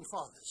founding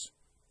fathers.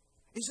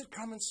 Is it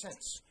common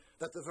sense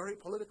that the very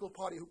political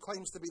party who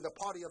claims to be the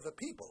party of the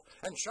people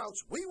and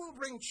shouts, "We will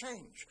bring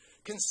change,"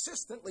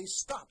 consistently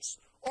stops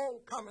all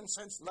common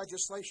sense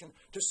legislation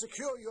to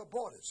secure your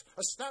borders,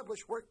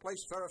 establish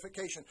workplace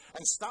verification,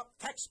 and stop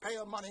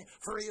taxpayer money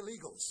for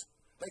illegals?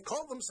 They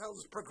call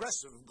themselves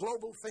progressive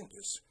global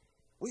thinkers.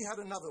 We had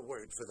another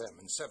word for them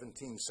in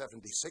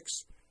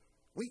 1776.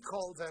 We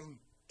called them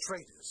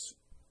traitors.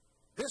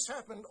 This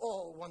happened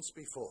all once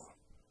before.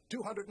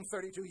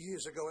 232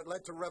 years ago, it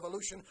led to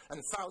revolution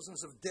and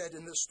thousands of dead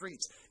in the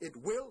streets. It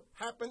will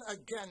happen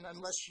again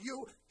unless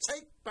you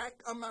take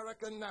back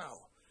America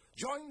now.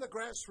 Join the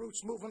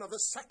grassroots movement of the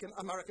Second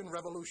American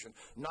Revolution,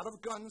 not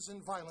of guns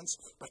and violence,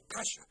 but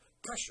pressure,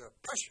 pressure,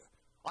 pressure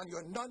on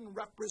your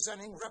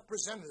non-representing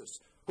representatives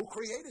who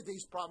created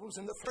these problems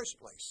in the first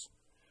place.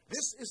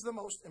 This is the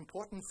most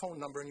important phone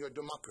number in your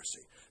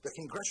democracy, the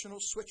Congressional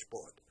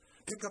Switchboard.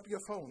 Pick up your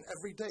phone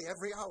every day,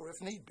 every hour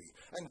if need be,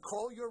 and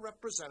call your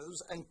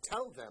representatives and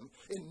tell them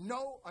in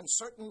no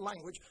uncertain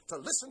language to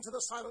listen to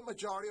the silent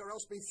majority or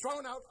else be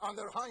thrown out on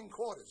their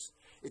hindquarters.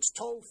 It's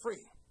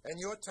toll-free, and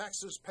your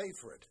taxes pay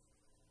for it.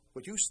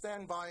 Would you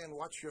stand by and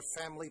watch your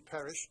family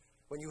perish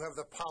when you have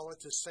the power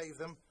to save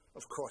them?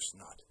 Of course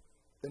not.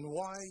 Then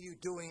why are you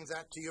doing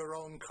that to your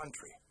own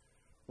country?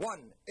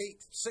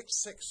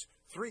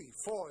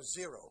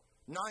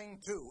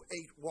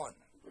 1-866-340-9281.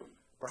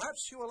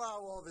 Perhaps you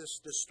allow all this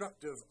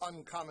destructive,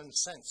 uncommon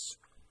sense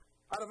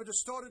out of a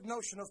distorted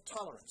notion of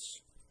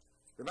tolerance.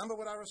 Remember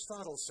what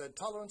Aristotle said,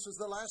 tolerance is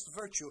the last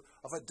virtue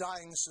of a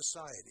dying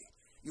society.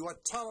 You are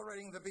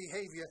tolerating the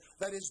behavior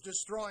that is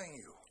destroying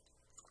you.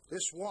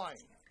 This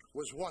wine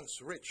was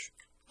once rich,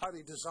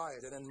 highly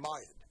desired and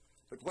admired.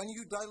 But when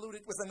you dilute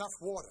it with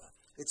enough water,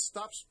 it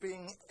stops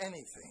being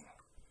anything.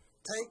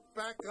 Take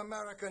back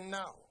America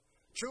now.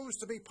 Choose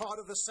to be part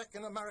of the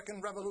Second American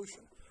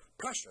Revolution.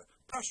 Pressure,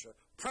 pressure,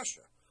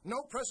 pressure.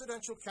 No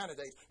presidential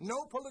candidate,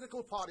 no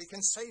political party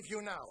can save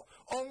you now.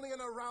 Only an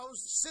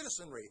aroused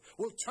citizenry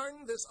will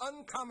turn this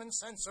uncommon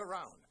sense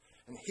around.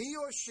 And he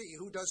or she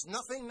who does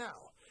nothing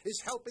now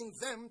is helping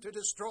them to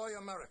destroy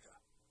America.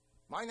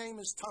 My name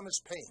is Thomas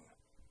Paine,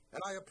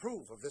 and I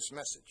approve of this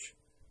message.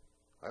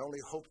 I only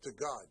hope to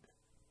God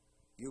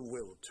you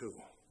will too.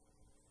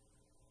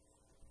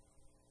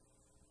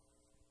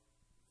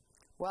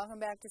 Welcome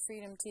back to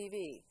Freedom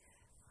TV.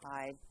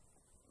 I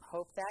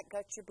hope that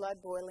got your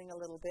blood boiling a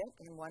little bit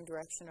in one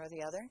direction or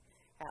the other.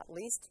 At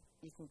least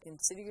you can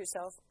consider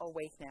yourself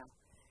awake now.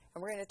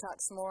 And we're going to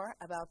talk some more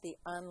about the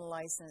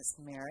unlicensed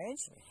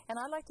marriage. And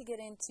I'd like to get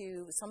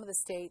into some of the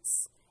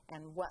states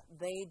and what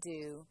they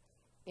do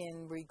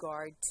in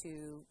regard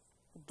to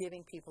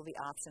giving people the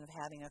option of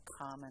having a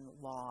common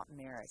law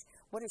marriage.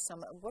 What are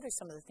some of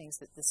the things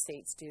that the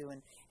states do,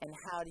 and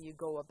how do you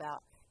go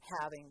about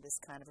having this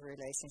kind of a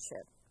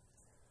relationship?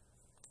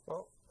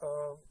 Well,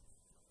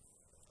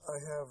 I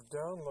have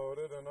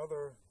downloaded, and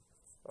other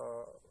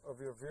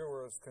of your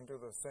viewers can do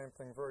the same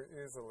thing very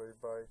easily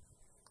by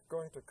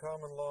going to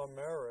common law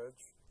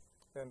marriage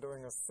and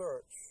doing a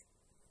search.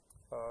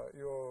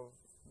 You'll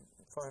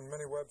find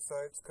many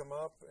websites come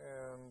up,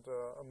 and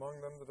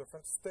among them the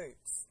different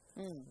states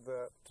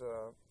that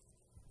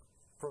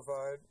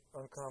provide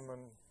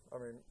common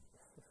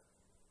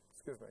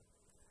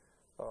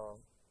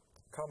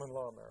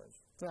law marriage.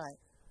 Right.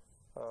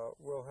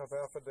 We'll have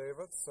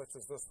affidavits, such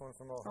as this one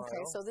from Ohio.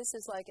 Okay, so this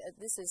is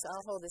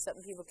I'll hold this up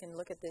and people can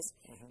look at this.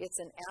 It's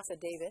an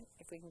affidavit,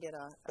 if we can get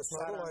a It's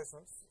shot not a on.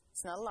 license.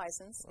 It's not a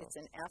license. No. It's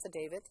an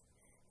affidavit,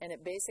 and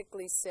it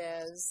basically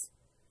says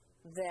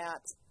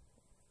that,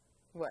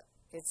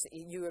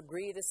 you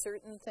agree to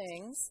certain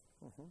things,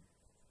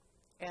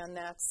 and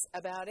that's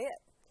about it.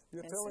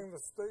 You're telling the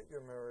state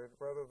you're married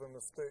rather than the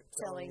state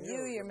telling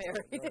you you're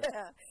married.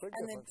 Yeah.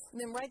 And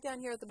then right down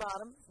here at the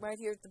bottom,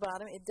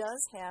 it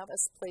does have a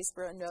place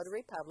for a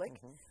notary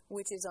public,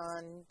 which is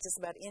on just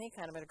about any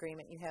kind of an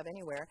agreement you have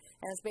anywhere.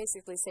 And it's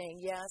basically saying,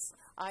 yes,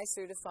 I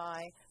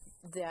certify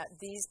that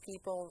these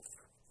people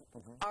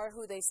are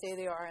who they say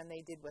they are, and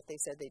they did what they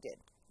said they did.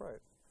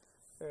 Right.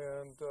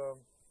 And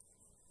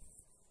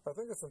I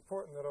think it's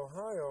important that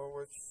Ohio,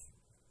 which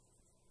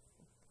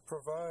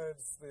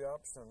provides the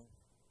option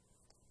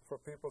for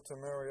people to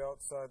marry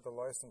outside the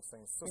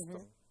licensing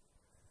system,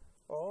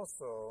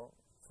 also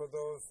for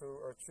those who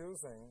are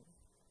choosing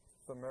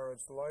the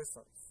marriage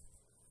license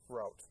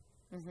route.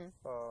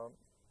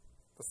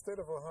 The state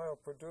of Ohio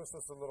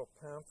produces a little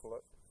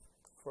pamphlet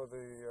for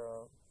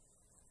the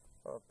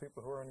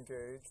people who are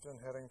engaged and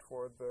heading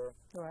toward their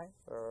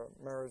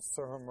marriage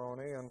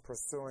ceremony and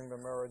pursuing the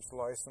marriage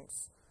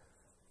license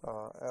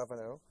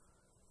avenue.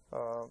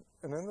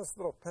 And in this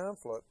little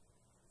pamphlet,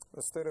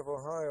 the state of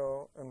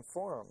Ohio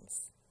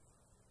informs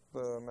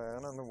the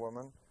man and the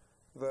woman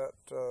that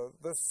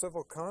this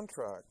civil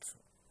contract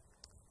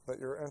that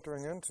you're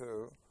entering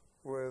into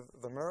with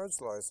the marriage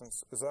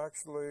license is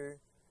actually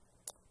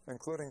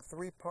including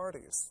 3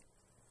 parties.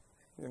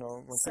 You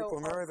know, when people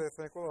marry, they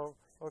think, well,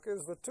 okay,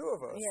 there's the 2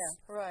 of us.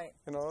 Yeah, right.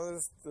 You know,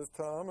 there's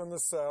Tom and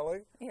there's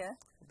Sally. Yeah.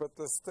 But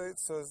the state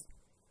says,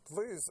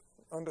 please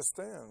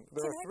understand,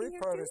 there are 3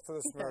 parties to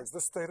this marriage.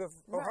 The state of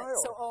Ohio. Right.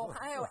 So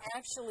Ohio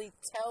actually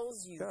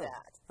tells you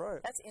that.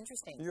 Right. That's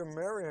interesting. You're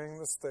marrying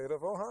the state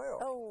of Ohio.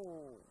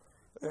 Oh,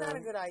 not a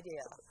good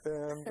idea.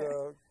 And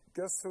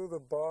guess who the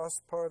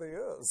boss party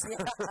is?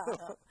 Yeah.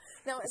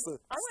 Now,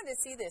 I wanted to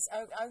see this.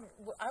 I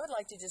would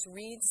like to just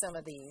read some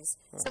of these,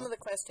 some of the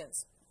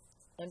questions.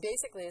 And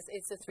basically,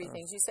 it's the 3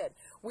 things you said.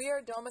 We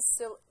are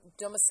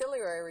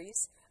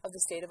domiciliaries of the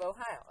state of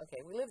Ohio.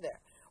 Okay, we live there.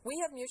 We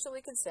have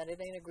mutually consented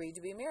and agreed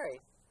to be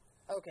married.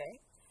 Okay.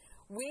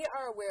 We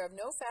are aware of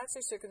no facts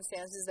or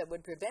circumstances that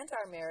would prevent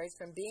our marriage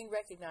from being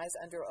recognized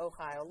under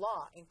Ohio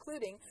law,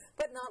 including,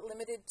 but not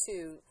limited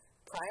to,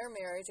 prior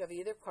marriage of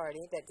either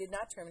party that did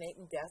not terminate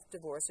in death,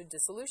 divorce, or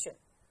dissolution.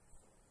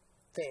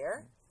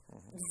 Fair.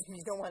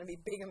 You don't want to be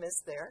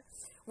bigamous there.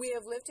 We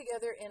have lived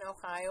together in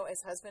Ohio as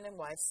husband and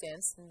wife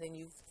since, and then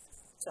you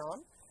tell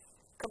them.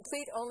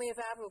 Complete only if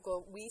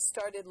applicable, we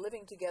started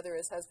living together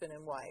as husband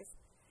and wife.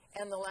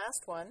 And the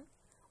last one,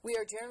 we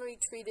are generally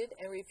treated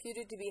and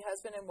reputed to be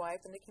husband and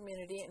wife in the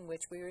community in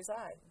which we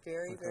reside.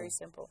 Very, very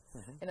simple.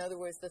 In other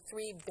words, the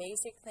 3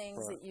 basic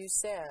things that you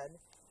said,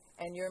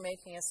 and you're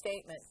making a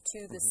statement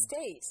to the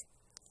state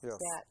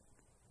that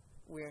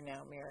we're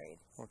now married.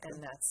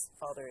 And that's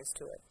all there is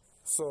to it.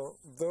 So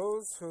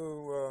those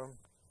who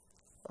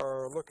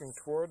are looking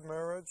toward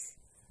marriage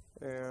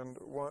and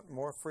want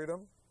more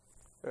freedom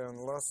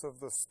and less of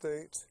the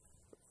state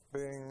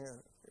being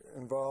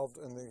involved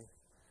in the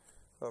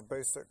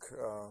basic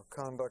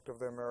conduct of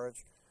their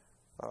marriage,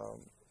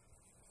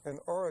 in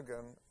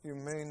Oregon, you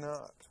may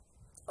not.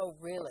 Oh,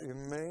 really? You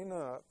may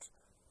not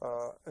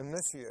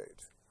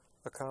initiate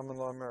a common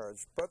law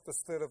marriage, but the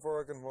state of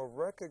Oregon will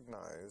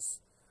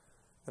recognize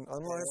an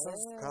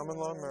unlicensed common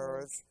law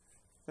marriage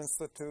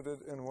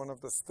instituted in one of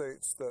the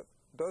states that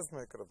does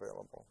make it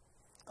available.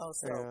 Oh,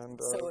 so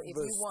if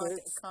you want a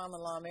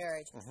common law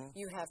marriage,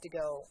 you have to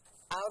go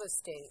out of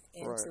state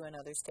into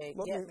another state,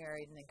 get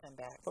married, and then come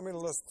back. Let me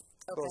list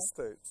those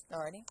states.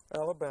 Alrighty.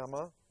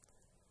 Alabama,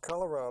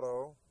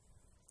 Colorado,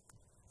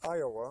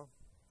 Iowa,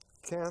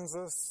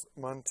 Kansas,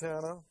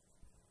 Montana,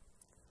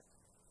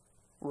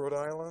 Rhode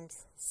Island,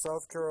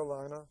 South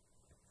Carolina,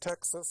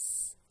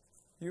 Texas,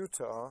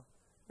 Utah,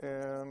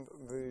 and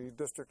the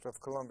District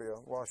of Columbia,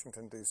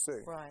 Washington,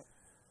 D.C. Right.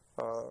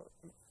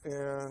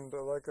 And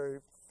like I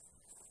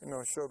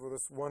showed with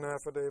this one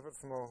affidavit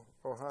from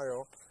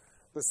Ohio,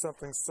 there's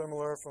something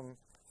similar from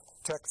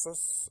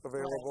Texas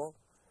available.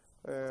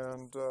 Right.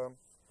 And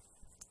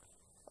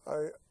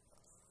I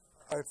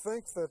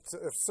think that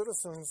if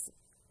citizens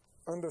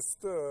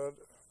understood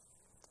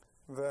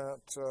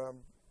that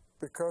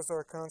because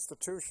our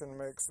Constitution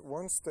makes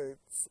one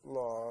state's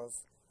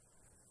laws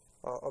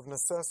of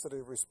necessity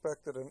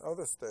respected in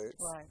other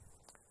states,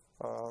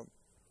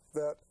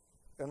 that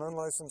an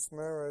unlicensed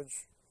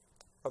marriage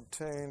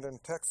obtained in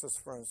Texas,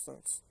 for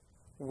instance,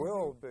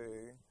 will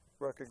be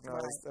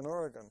recognized in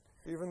Oregon,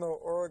 even though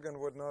Oregon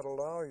would not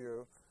allow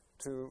you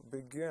to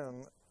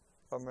begin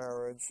a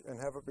marriage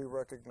and have it be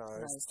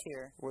recognized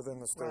here within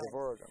the state of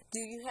Oregon. Do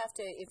you have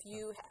to, if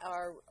you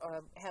are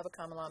have a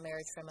common law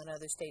marriage from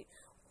another state,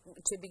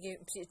 to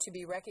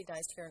be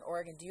recognized here in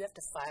Oregon, do you have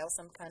to file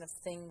some kind of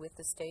thing with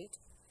the state?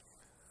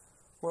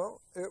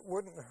 Well, it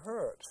wouldn't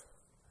hurt.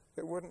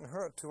 It wouldn't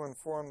hurt to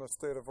inform the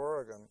state of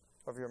Oregon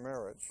of your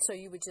marriage. So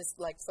you would just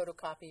like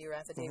photocopy your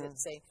affidavit and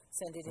say,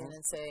 send it in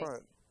and say,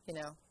 you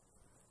know,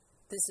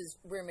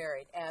 we're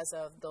married as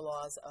of the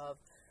laws of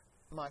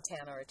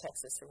Montana or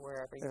Texas or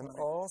wherever you want. And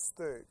all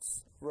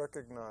states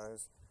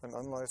recognize an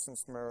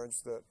unlicensed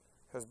marriage that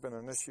has been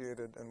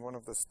initiated in one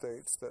of the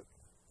states that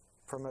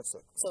permits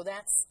it. So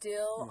that's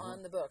still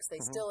on the books. They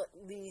still at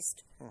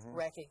least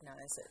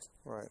recognize it.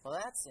 Right. Well,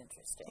 that's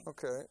interesting.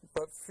 Okay,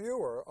 but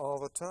fewer all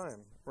the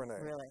time, Renee.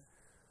 Really?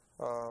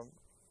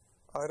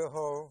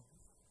 Idaho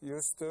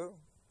used to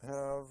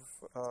have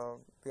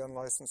the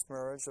unlicensed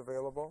marriage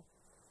available.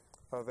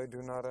 They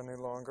do not any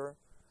longer.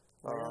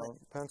 Really?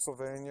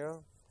 Pennsylvania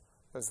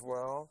as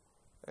well.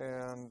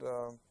 And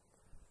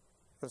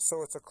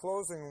so it's a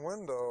closing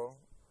window,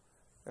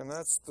 and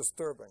that's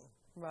disturbing.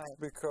 Right.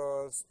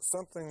 Because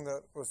something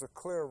that was a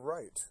clear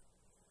right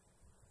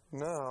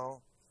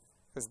now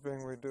is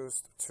being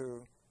reduced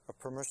to a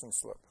permission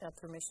slip. A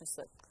permission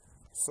slip.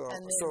 So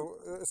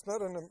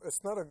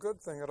it's not a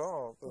good thing at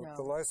all,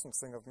 the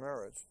licensing of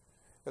marriage.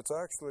 It's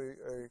actually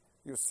a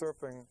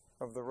usurping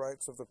of the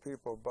rights of the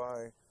people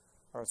by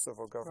our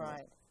civil government.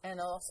 Right. And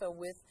also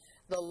with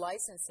the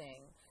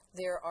licensing,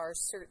 there are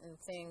certain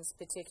things,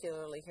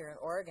 particularly here in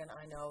Oregon,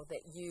 I know,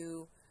 that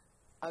you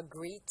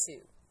agreed to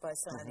by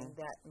signing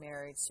that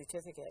marriage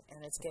certificate.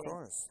 And it's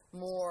getting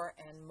more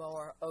and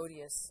more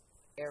odious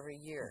every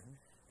year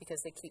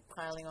because they keep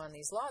piling on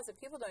these laws that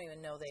people don't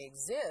even know they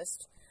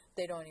exist,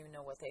 they don't even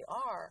know what they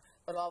are,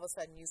 but all of a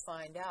sudden you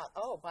find out,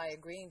 oh, by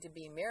agreeing to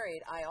be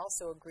married, I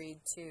also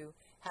agreed to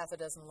half a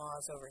dozen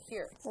laws over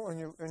here. Well,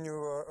 and you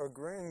are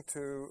agreeing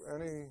to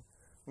any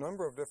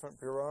number of different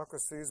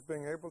bureaucracies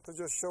being able to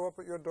just show up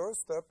at your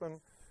doorstep and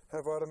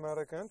have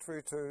automatic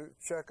entry to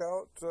check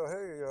out,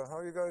 hey, how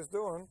are you guys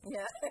doing?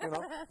 Yeah. You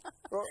know?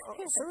 Well,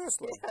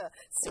 seriously. Yeah,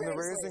 seriously. In the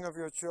raising of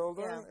your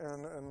children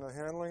and the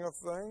handling of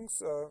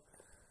things,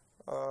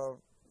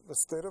 the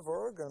state of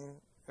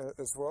Oregon,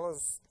 as well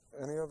as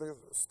any other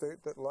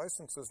state that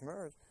licenses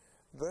marriage,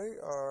 they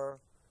are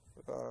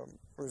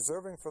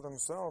reserving for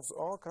themselves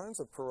all kinds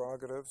of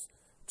prerogatives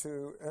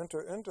to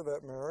enter into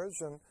that marriage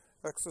and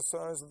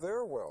exercise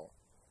their will.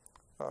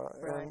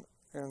 Right.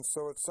 And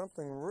so it's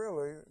something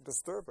really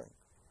disturbing.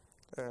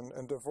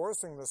 And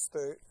divorcing the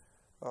state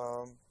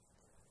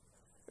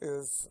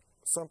is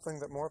something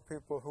that more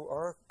people who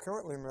are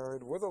currently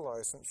married with a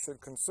license should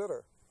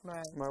consider.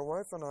 Right. My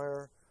wife and I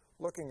are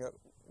looking at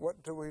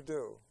what do we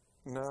do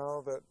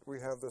now that we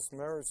have this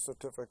marriage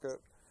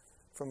certificate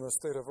from the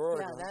state of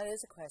Oregon. Yeah, that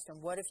is a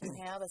question. What if you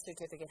have a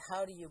certificate?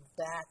 How do you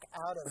back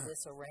out of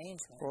this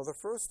arrangement? Well, the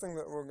first thing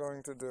that we're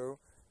going to do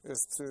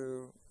is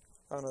to,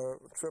 on a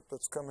trip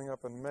that's coming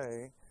up in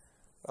May,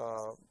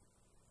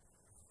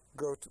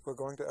 we're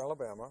going to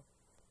Alabama.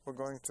 We're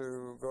going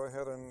to go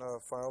ahead and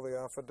file the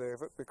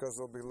affidavit because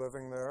we'll be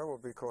living there. We'll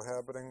be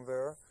cohabiting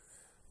there.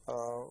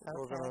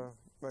 We're going to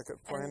make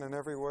it plain in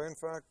every way. In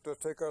fact,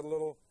 take out a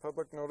little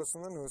public notice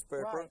in the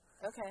newspaper. Right.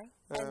 Okay.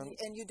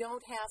 And you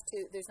don't have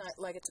to. There's not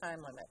like a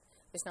time limit.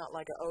 It's not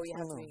like you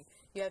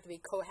have to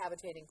be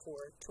cohabitating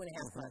for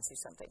 2.5 months or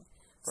something.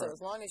 So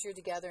as long as you're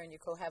together and you're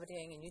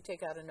cohabitating and you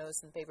take out a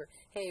notice in the paper,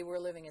 hey, we're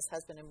living as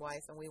husband and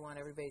wife and we want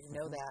everybody to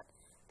know that,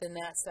 then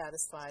that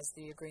satisfies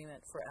the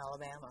agreement for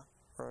Alabama.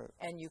 Right.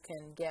 And you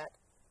can get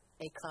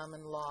a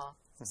common law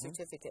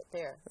certificate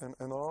there.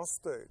 And all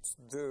states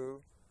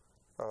do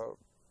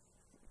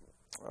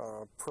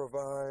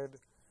provide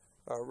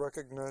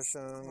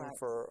recognition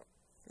for,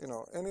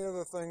 any of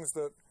the things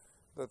that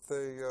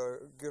they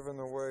give in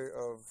the way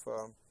of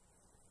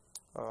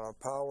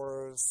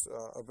powers,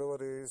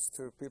 abilities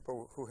to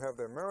people who have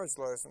their marriage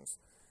license.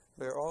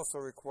 They're also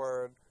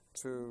required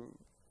to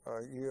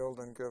yield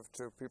and give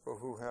to people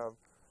who have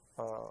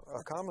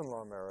a common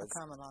law marriage. A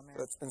common law marriage.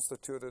 That's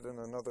instituted in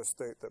another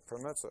state that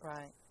permits it.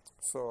 Right.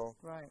 So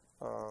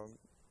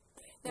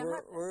Now,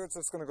 we're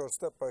just going to go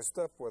step by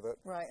step with it.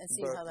 Right, and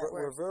see how that works.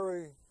 We're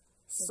very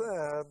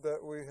sad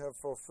that we have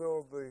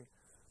fulfilled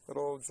that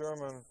old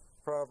German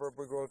proverb,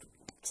 we go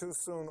too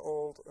soon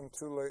old and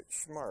too late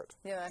smart.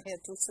 Yeah,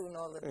 too soon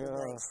old and too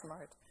late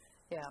smart.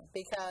 Yeah,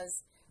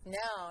 because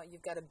now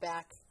you've got to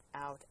back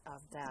out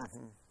of that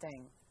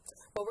thing.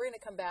 Well, we're going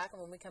to come back,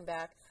 and when we come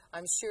back,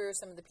 I'm sure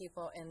some of the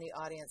people in the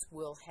audience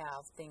will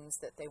have things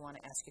that they want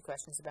to ask you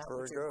questions about,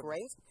 which are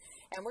great.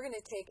 And we're going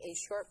to take a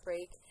short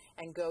break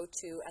and go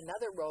to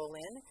another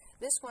roll-in.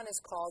 This one is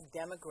called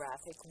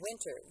Demographic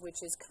Winter,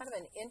 which is kind of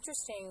an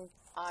interesting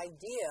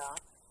idea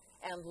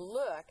and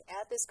look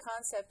at this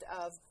concept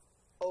of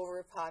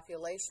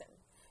overpopulation.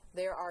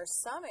 There are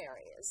some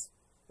areas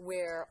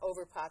where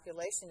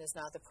overpopulation is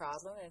not the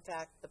problem. In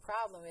fact, the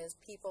problem is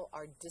people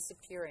are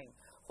disappearing.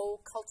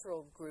 Whole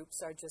cultural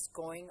groups are just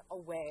going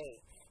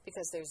away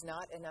because there's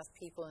not enough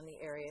people in the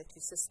area to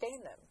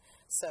sustain them.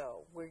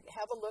 So we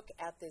have a look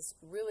at this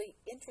really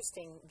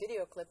interesting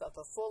video clip of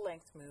a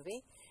full-length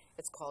movie.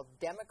 It's called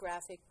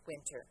Demographic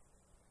Winter.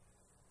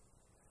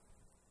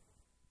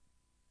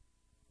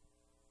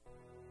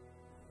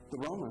 The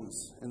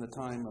Romans, in the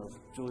time of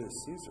Julius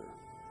Caesar,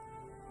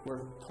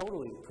 were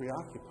totally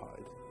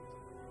preoccupied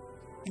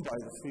by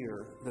the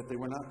fear that they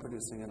were not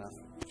producing enough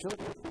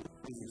children.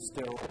 The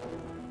sterile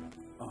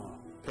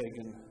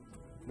pagan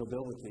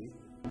nobility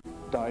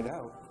died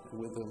out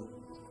with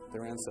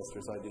their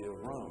ancestors' idea of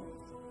Rome.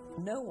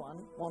 No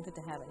one wanted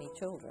to have any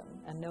children,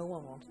 and no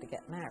one wanted to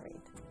get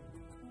married.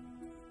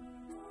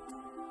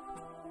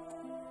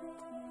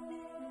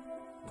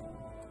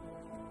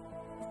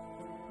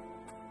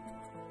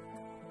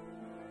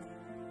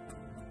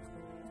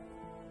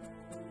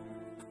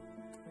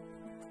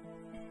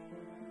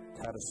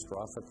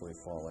 Catastrophically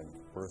falling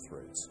birth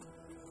rates,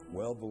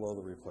 well below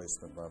the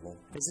replacement level.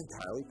 It's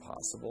entirely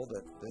possible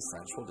that the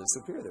French will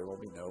disappear. There will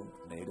be no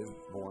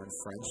native-born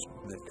French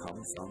that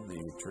come from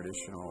the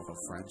traditional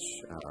French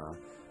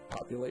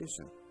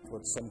population.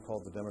 What's some call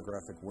the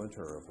demographic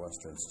winter of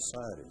Western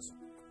societies.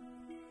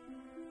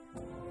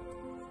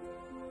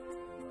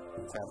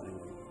 It's happening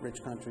in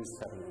rich countries, it's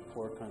happening in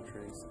poor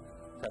countries,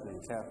 it's happening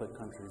in Catholic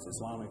countries,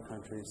 Islamic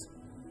countries,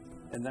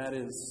 and that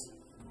is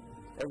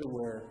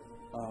everywhere.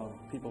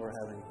 People are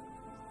having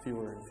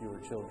fewer and fewer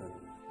children.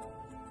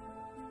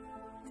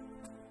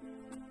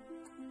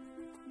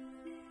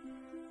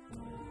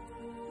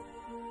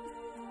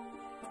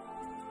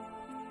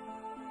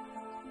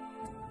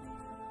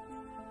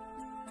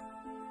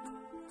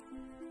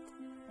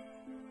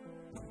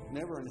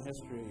 Never in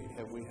history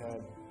have we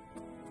had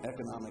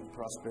economic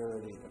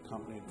prosperity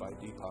accompanied by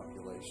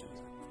depopulation.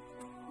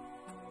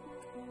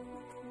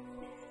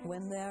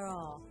 When there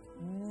are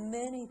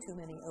many too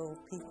many old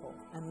people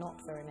and not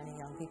very many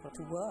young people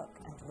to work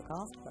and to look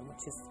after them,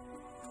 which is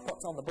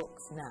what's on the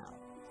books now.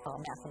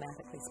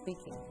 Mathematically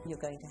speaking, you're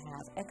going to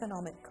have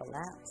economic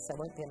collapse. There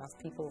won't be enough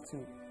people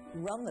to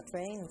run the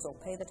trains or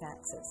pay the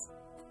taxes.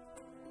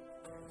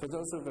 For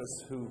those of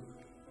us who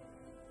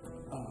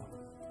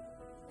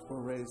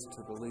were raised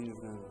to believe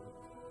in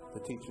the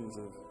teachings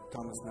of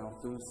Thomas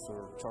Malthus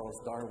or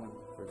Charles Darwin,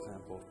 for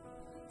example,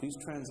 these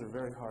trends are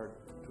very hard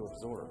to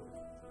absorb.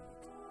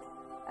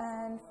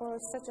 And for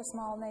such a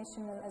small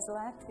nation as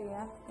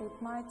Latvia, it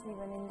might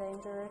even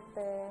endanger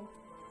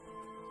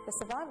the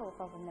survival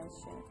of a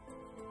nation.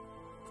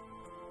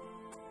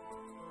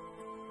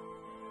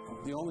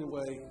 The only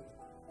way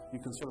you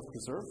can sort of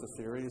preserve the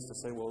theory is to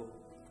say, well,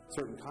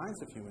 certain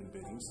kinds of human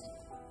beings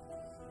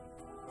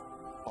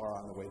are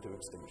on the way to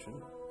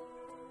extinction.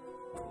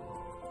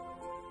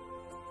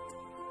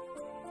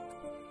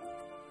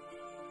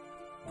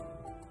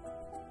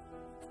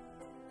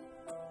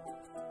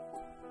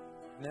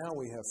 Now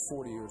we have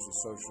 40 years of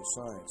social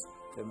science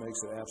that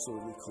makes it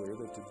absolutely clear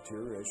that the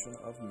deterioration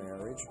of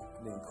marriage,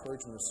 the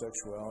encouragement of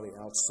sexuality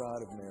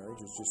outside of marriage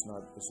is just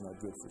not, it's not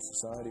good for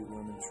society,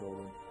 women,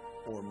 children,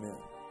 or men.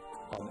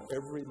 On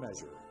every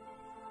measure,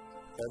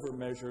 ever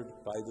measured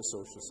by the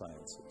social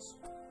sciences,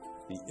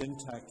 the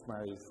intact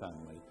married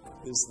family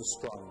is the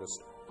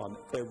strongest on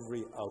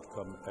every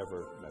outcome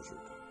ever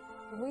measured.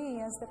 We,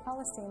 as the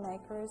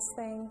policymakers,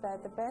 think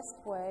that the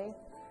best way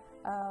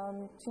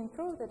to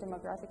improve the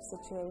demographic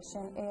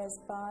situation is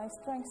by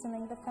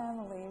strengthening the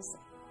families.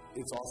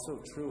 It's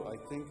also true, I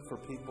think, for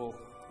people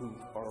who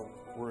are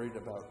worried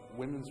about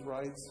women's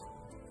rights,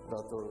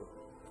 about the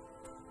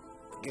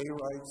gay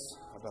rights,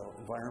 about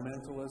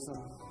environmentalism.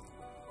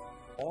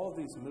 All of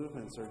these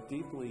movements are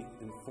deeply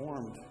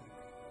informed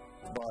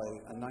by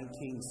a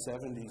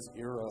 1970s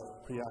era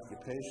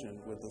preoccupation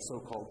with the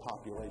so-called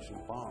population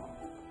bomb.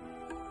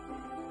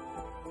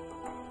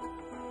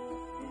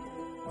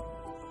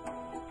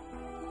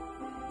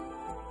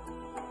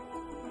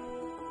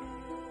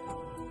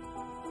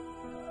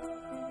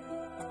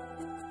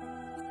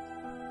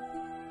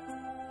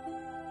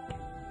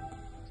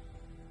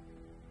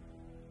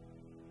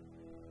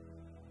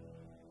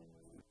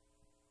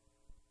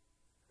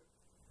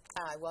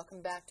 Hi,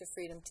 welcome back to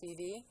Freedom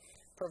TV,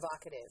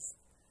 Provocative.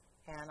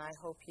 And I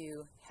hope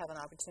you have an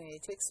opportunity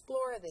to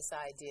explore this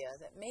idea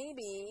that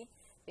maybe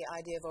the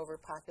idea of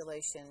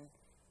overpopulation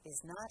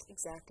is not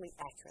exactly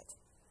accurate.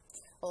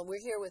 Well, we're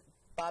here with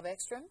Bob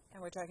Ekstrom,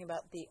 and we're talking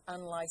about the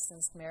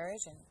unlicensed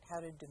marriage and how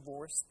to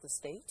divorce the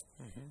state,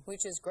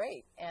 which is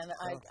great. And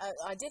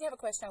I did have a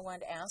question I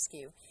wanted to ask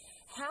you.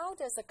 How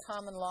does a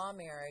common law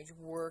marriage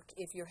work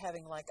if you're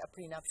having like a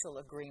prenuptial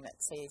agreement?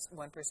 Say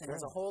one person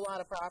has a whole lot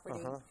of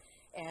property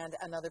and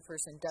another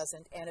person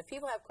doesn't. And if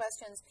people have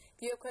questions,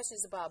 if you have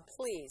questions about,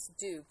 please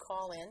do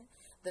call in.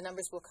 The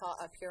numbers will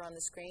appear on the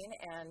screen,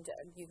 and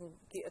you can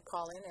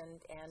call in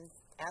and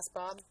ask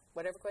Bob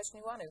whatever question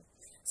you want to.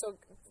 So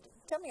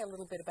tell me a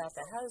little bit about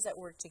that. How does that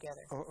work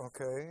together?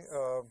 Okay.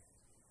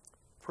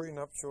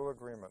 Prenuptial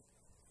agreement.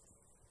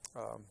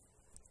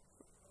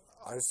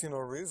 I see no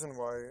reason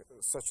why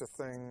such a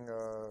thing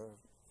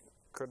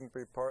couldn't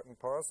be part and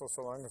parcel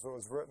so long as it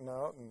was written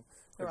out and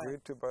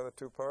agreed to by the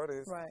two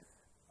parties. Right.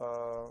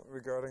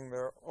 Regarding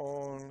their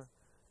own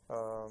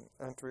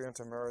entry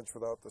into marriage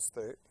without the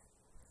state.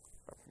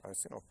 I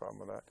see no problem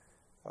with that.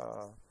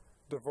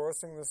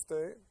 Divorcing the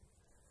state,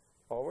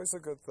 always a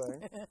good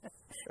thing.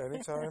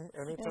 Anytime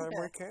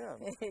we can.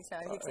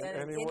 Anytime you can.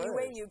 Any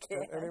way you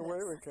can. Any way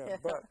we can.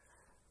 But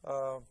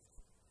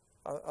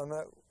on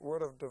that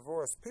word of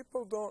divorce,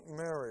 people don't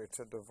marry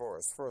to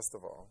divorce, first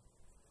of all.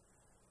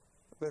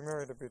 They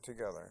marry to be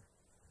together.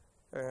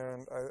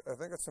 And I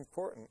think it's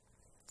important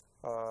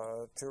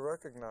to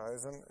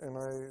recognize, and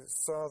I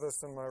saw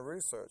this in my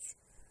research,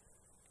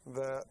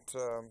 that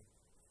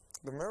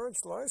the marriage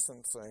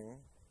licensing,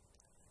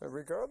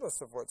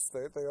 regardless of what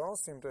state, they all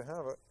seem to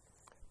have it,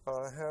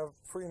 have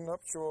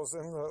prenuptials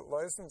in the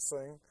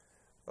licensing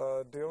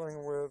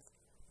dealing with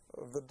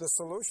the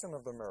dissolution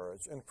of the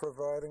marriage and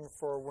providing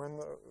for when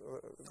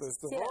there's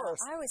divorce.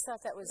 Yeah, I always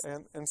thought that was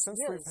And since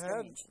really we've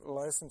had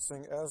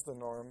licensing as the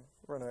norm,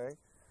 Renee,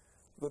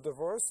 the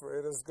divorce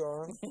rate has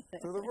gone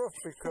through the roof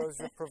because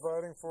you're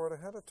providing for it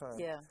ahead of time.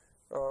 Yeah.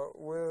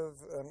 With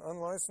an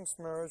unlicensed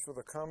marriage, with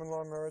a common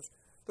law marriage,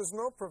 there's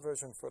no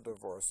provision for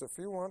divorce. If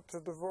you want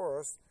to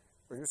divorce,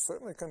 well, you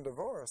certainly can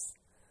divorce,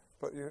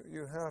 but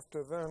you have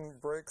to then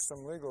break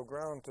some legal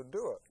ground to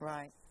do it.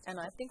 Right. And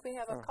I think we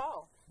have a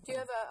call. Do you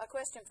have a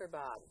question for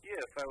Bob?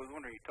 Yes, I was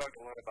wondering, you talked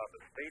a lot about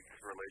the state's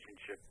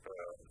relationship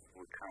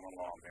with common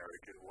law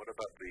marriages. What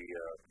about the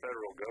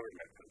federal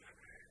government?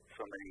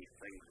 So many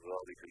things with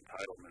all these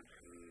entitlements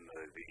and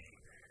the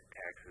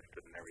tax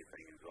system and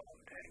everything is all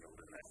entangled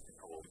in that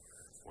whole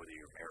whether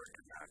you're married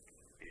or not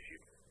issue.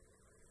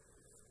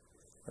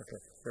 Okay.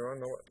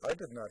 I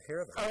did not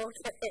hear that.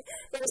 Okay.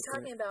 It was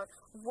talking about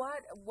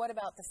what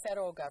about the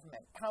federal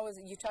government? How is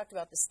it, you talked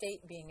about the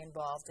state being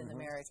involved in the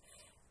marriage.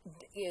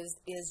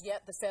 Is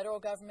yet the federal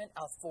government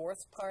a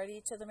fourth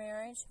party to the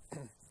marriage?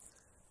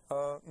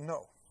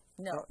 No.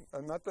 No.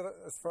 Not that,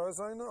 as far as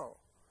I know.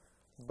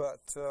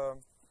 But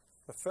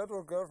the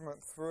federal government,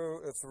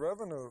 through its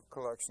revenue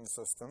collection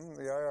system,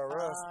 the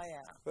IRS,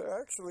 they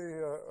actually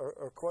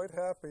are quite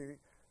happy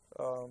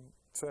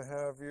to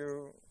have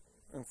you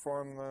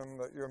inform them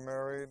that you're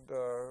married,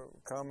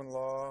 common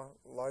law,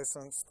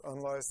 licensed,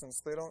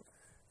 unlicensed. They don't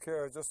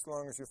care just as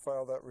long as you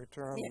file that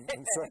return and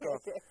check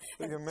off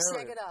that you're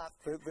married. Check it off.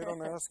 They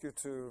don't ask you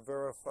to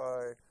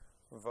verify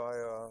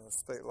via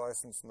state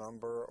license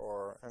number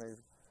or any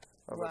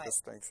other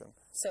distinction.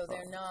 So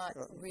they're not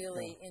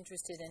really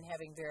interested in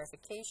having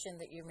verification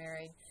that you're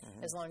married,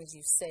 as long as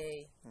you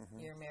say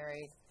you're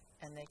married,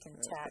 and they can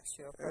tax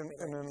you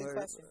appropriately.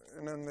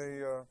 And in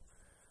the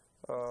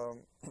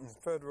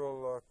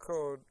federal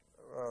code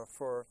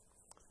for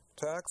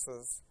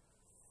taxes,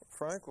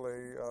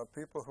 frankly,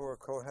 people who are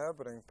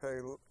cohabiting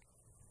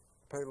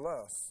pay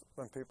less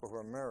than people who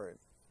are married.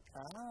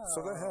 Oh.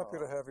 So they're happy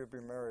to have you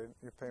be married.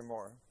 You pay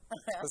more.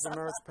 There's a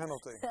marriage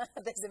penalty.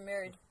 There's a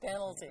marriage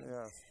penalty.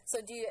 Yes. So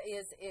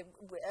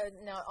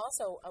now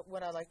also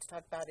what I'd like to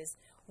talk about is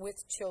with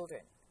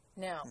children.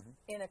 Now,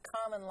 in a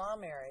common law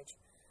marriage,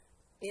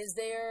 is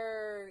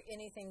there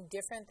anything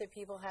different that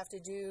people have to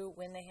do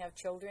when they have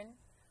children?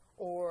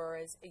 Or,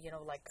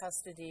 like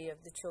custody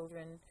of the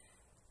children,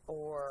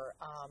 or,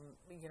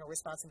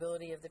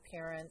 responsibility of the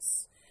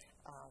parents,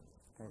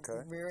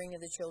 rearing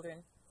of the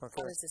children? How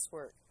does this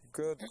work?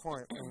 Good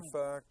point. In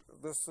fact,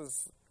 this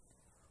is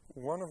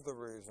one of the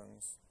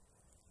reasons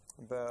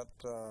that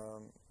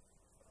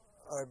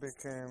I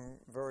became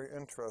very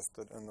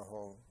interested in the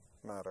whole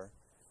matter.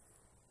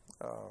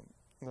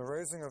 The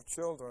raising of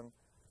children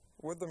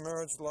with the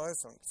marriage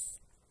license.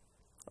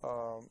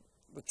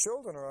 The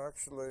children are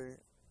actually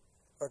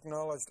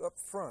acknowledged up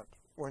front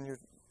when you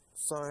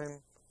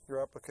sign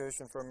your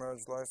application for a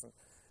marriage license.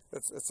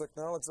 It's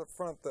acknowledged up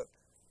front that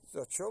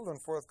the children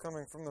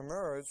forthcoming from the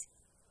marriage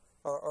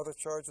are the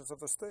charges of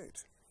the state.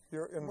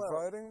 You're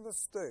inviting the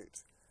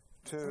state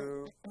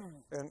to,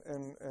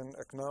 in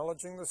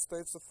acknowledging the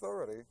state's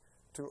authority,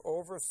 to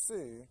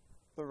oversee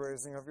the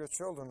raising of your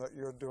children, that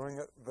you're doing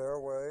it their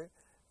way,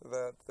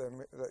 that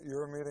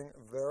you're meeting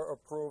their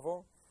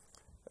approval.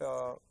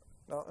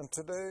 Now, in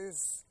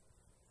today's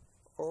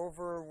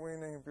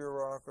overweening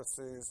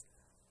bureaucracies,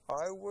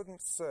 I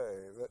wouldn't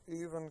say that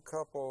even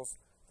couples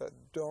that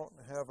don't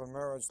have a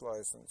marriage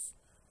license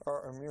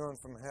are immune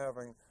from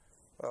having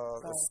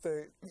the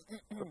State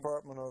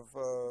Department of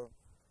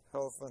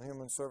Health and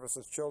Human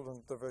Services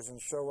Children's Division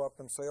show up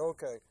and say,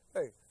 okay,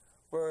 hey,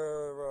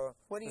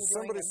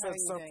 somebody said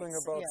something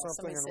about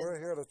something, and we're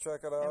here to check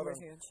it out,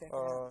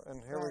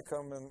 and here we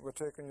come, and we're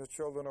taking your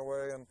children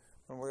away, and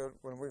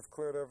when we've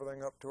cleared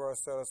everything up to our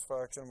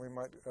satisfaction, we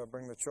might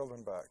bring the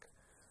children back.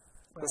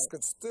 Right. This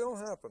could still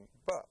happen,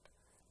 but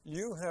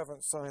you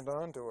haven't signed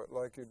on to it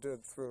like you did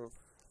through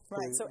the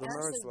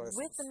marriage license.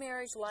 With the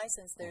marriage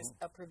license, there's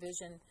a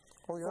provision.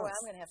 Oh, yes. Boy,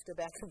 I'm going to have to go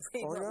back and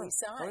read what we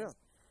signed.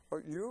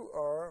 But you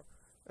are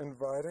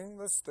inviting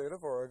the state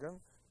of Oregon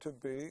to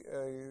be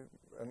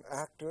an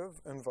active,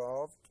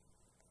 involved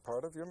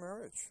part of your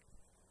marriage.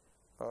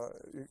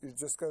 You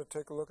just got to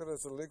take a look at it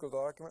as a legal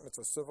document. It's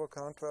a civil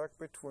contract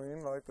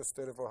between, like the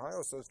state of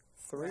Ohio says,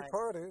 three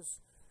parties.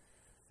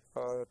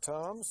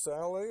 Tom,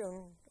 Sally,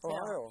 and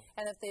Ohio.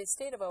 And if the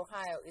state of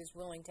Ohio is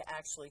willing to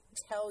actually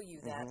tell you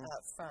that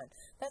up front,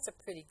 that's a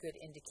pretty good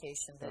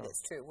indication that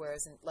it's true.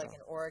 Whereas in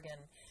Oregon,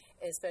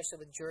 especially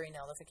with jury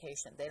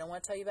nullification, they don't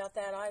want to tell you about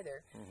that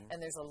either.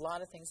 And there's a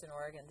lot of things in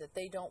Oregon that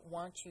they don't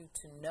want you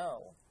to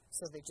know,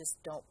 so they just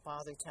don't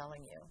bother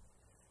telling you.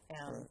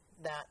 And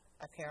that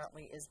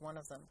apparently is one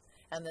of them.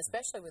 And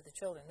especially with the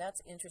children, that's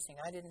interesting.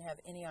 I didn't have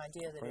any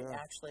idea that it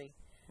actually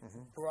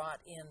brought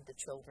in the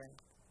children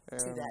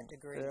to that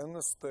degree. And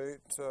the state,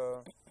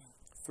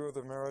 through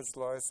the marriage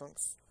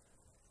license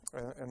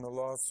and the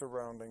laws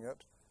surrounding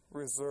it,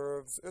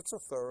 reserves its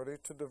authority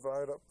to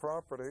divide up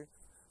property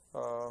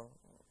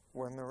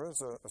when there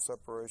is a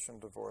separation,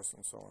 divorce,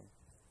 and so on.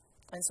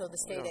 And so the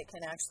state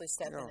can actually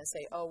step in and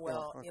say, oh,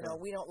 well,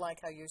 we don't like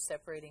how you're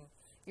separating,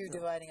 you're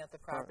dividing up the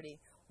property.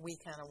 We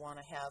kind of want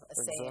to have a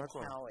say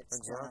in how it's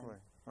done.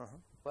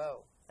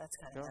 Whoa, that's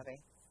kind of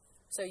heavy.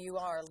 So you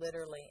are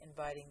literally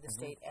inviting the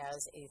state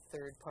as a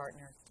third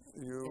partner.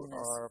 You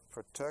are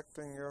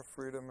protecting your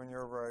freedom and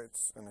your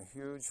rights in a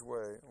huge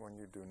way when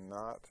you do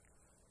not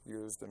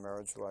use the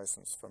marriage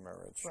license for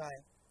marriage.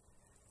 Right.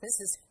 This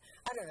is,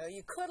 I don't know,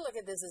 you could look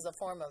at this as a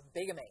form of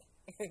bigamy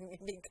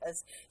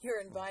because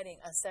you're inviting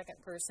a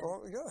second person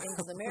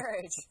into the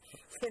marriage.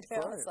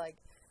 It's like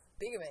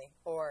bigamy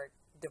or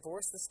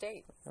divorce the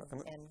state.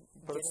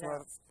 But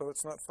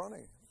it's not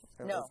funny.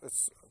 No.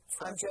 It's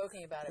I'm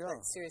joking about it,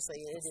 but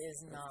seriously, it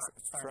is not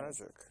funny.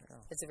 Tragic. Yeah.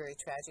 It's a very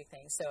tragic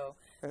thing. So,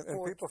 and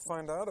people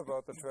find out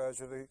about the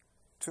tragedy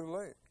too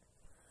late.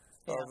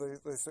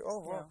 They say,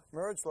 oh, well,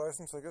 marriage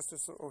license, I guess this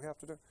is what we have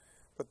to do.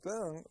 But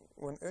then,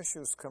 when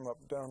issues come up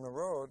down the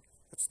road,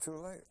 it's too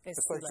late.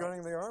 It's like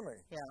joining the Army.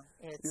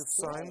 Yeah, You've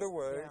signed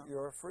away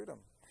your freedom.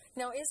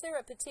 Now, is there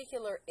a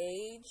particular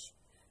age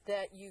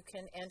that you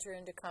can enter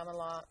into common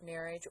law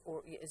marriage,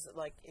 or is it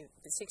like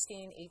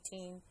 16,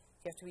 18, you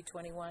have to be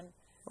 21?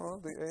 Well,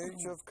 the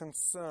age of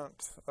consent,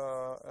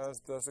 as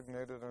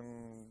designated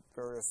in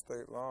various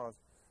state laws,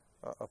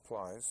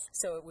 applies.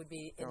 So it would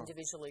be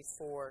individually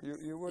for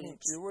you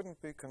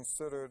wouldn't be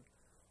considered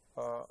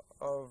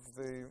of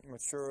the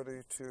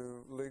maturity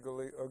to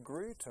legally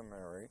agree to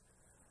marry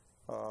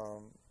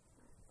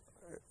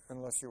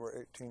unless you were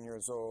 18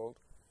 years old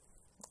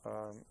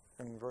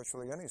in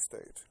virtually any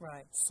state.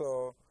 Right.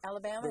 So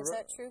Alabama, is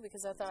that true?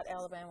 Because I thought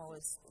Alabama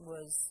was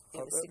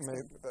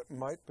 16. That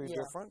might be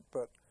different,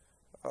 but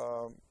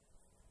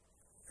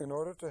in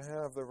order to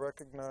have the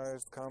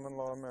recognized common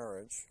law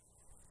marriage,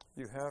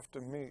 you have to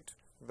meet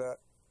that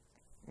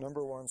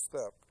number one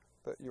step,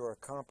 that you are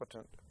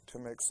competent to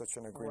make such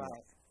an agreement.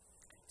 Right.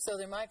 So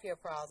there might be a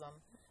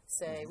problem.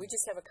 Say, we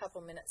just have a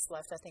couple minutes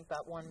left, I think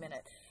about 1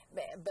 minute.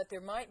 But there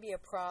might be a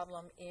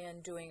problem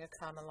in doing a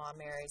common law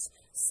marriage.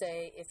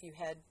 Say if you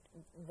had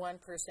one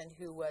person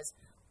who was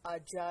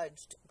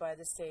judged by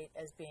the state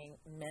as being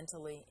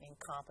mentally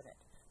incompetent.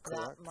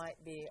 Correct. That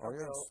might be a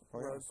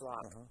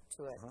roadblock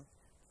to it.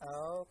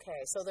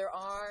 Okay, so there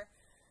are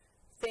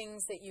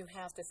things that you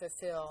have to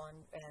fulfill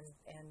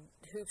and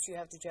hoops you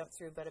have to jump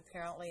through, but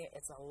apparently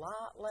it's a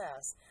lot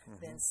less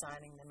than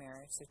signing the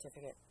marriage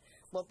certificate.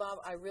 Well, Bob,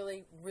 I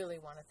really, really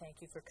want to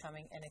thank you for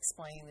coming and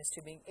explaining this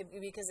to me,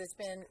 because it's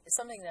been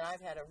something that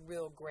I've had a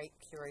real great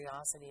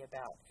curiosity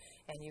about,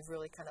 and you've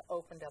really kind of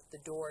opened up the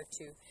door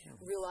to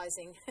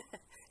realizing,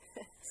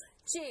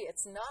 gee,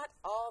 it's not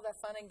all the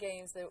fun and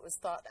games that it was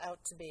thought out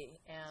to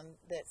be, and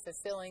that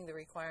fulfilling the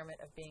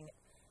requirement of being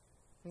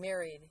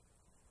married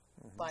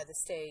by the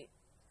state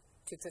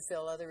to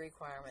fulfill other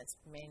requirements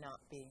may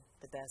not be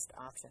the best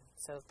option.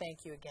 So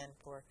thank you again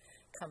for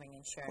coming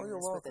and sharing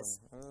this with us.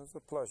 It was a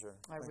pleasure.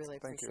 I really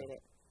appreciate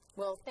it.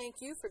 Well,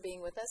 thank you for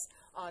being with us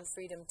on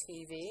Freedom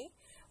TV.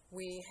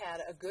 We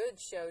had a good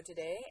show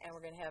today, and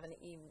we're going to have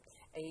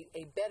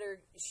a better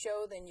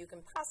show than you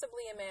can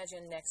possibly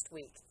imagine next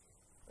week.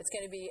 It's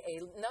going to be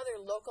another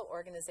local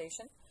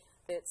organization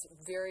that's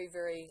very,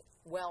 very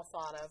well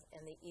thought of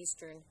in the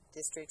eastern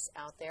districts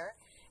out there.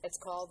 It's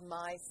called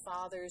My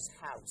Father's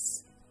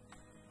House.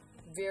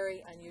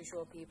 Very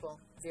unusual people,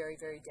 very,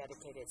 very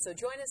dedicated. So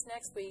join us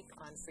next week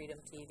on Freedom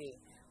TV.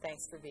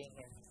 Thanks for being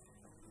here.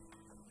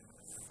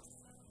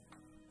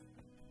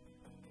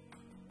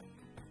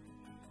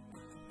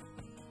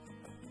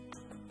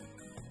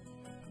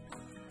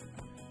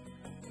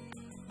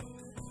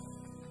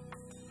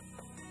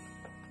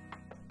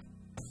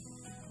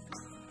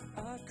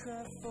 I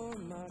cry for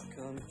my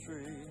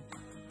country,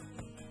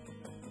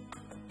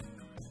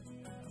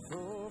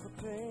 for the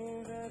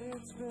pain that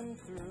it's been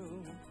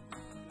through.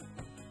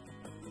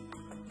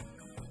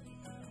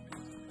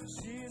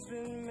 She's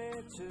been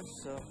made to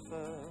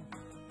suffer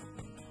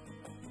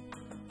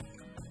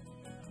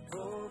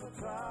for the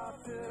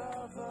profit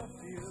of a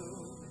few.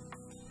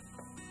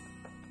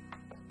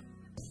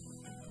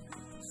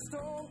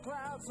 Storm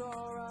clouds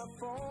are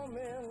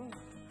forming,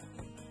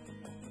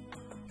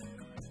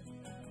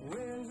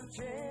 winds of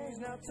change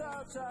now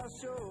touch our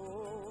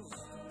shores.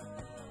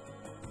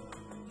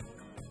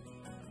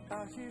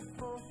 Our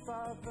youthful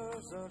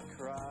fathers are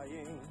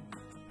crying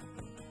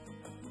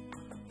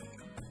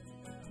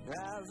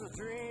as the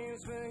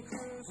dreams been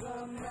cruised.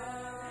 America,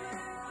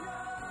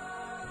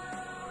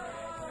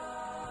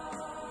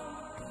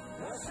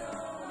 I show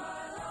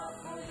my love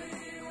for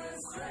thee with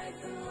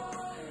strength and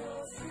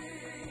loyalty.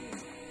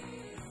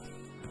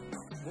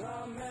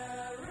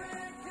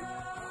 America,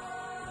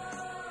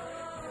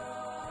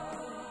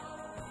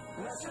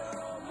 I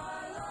show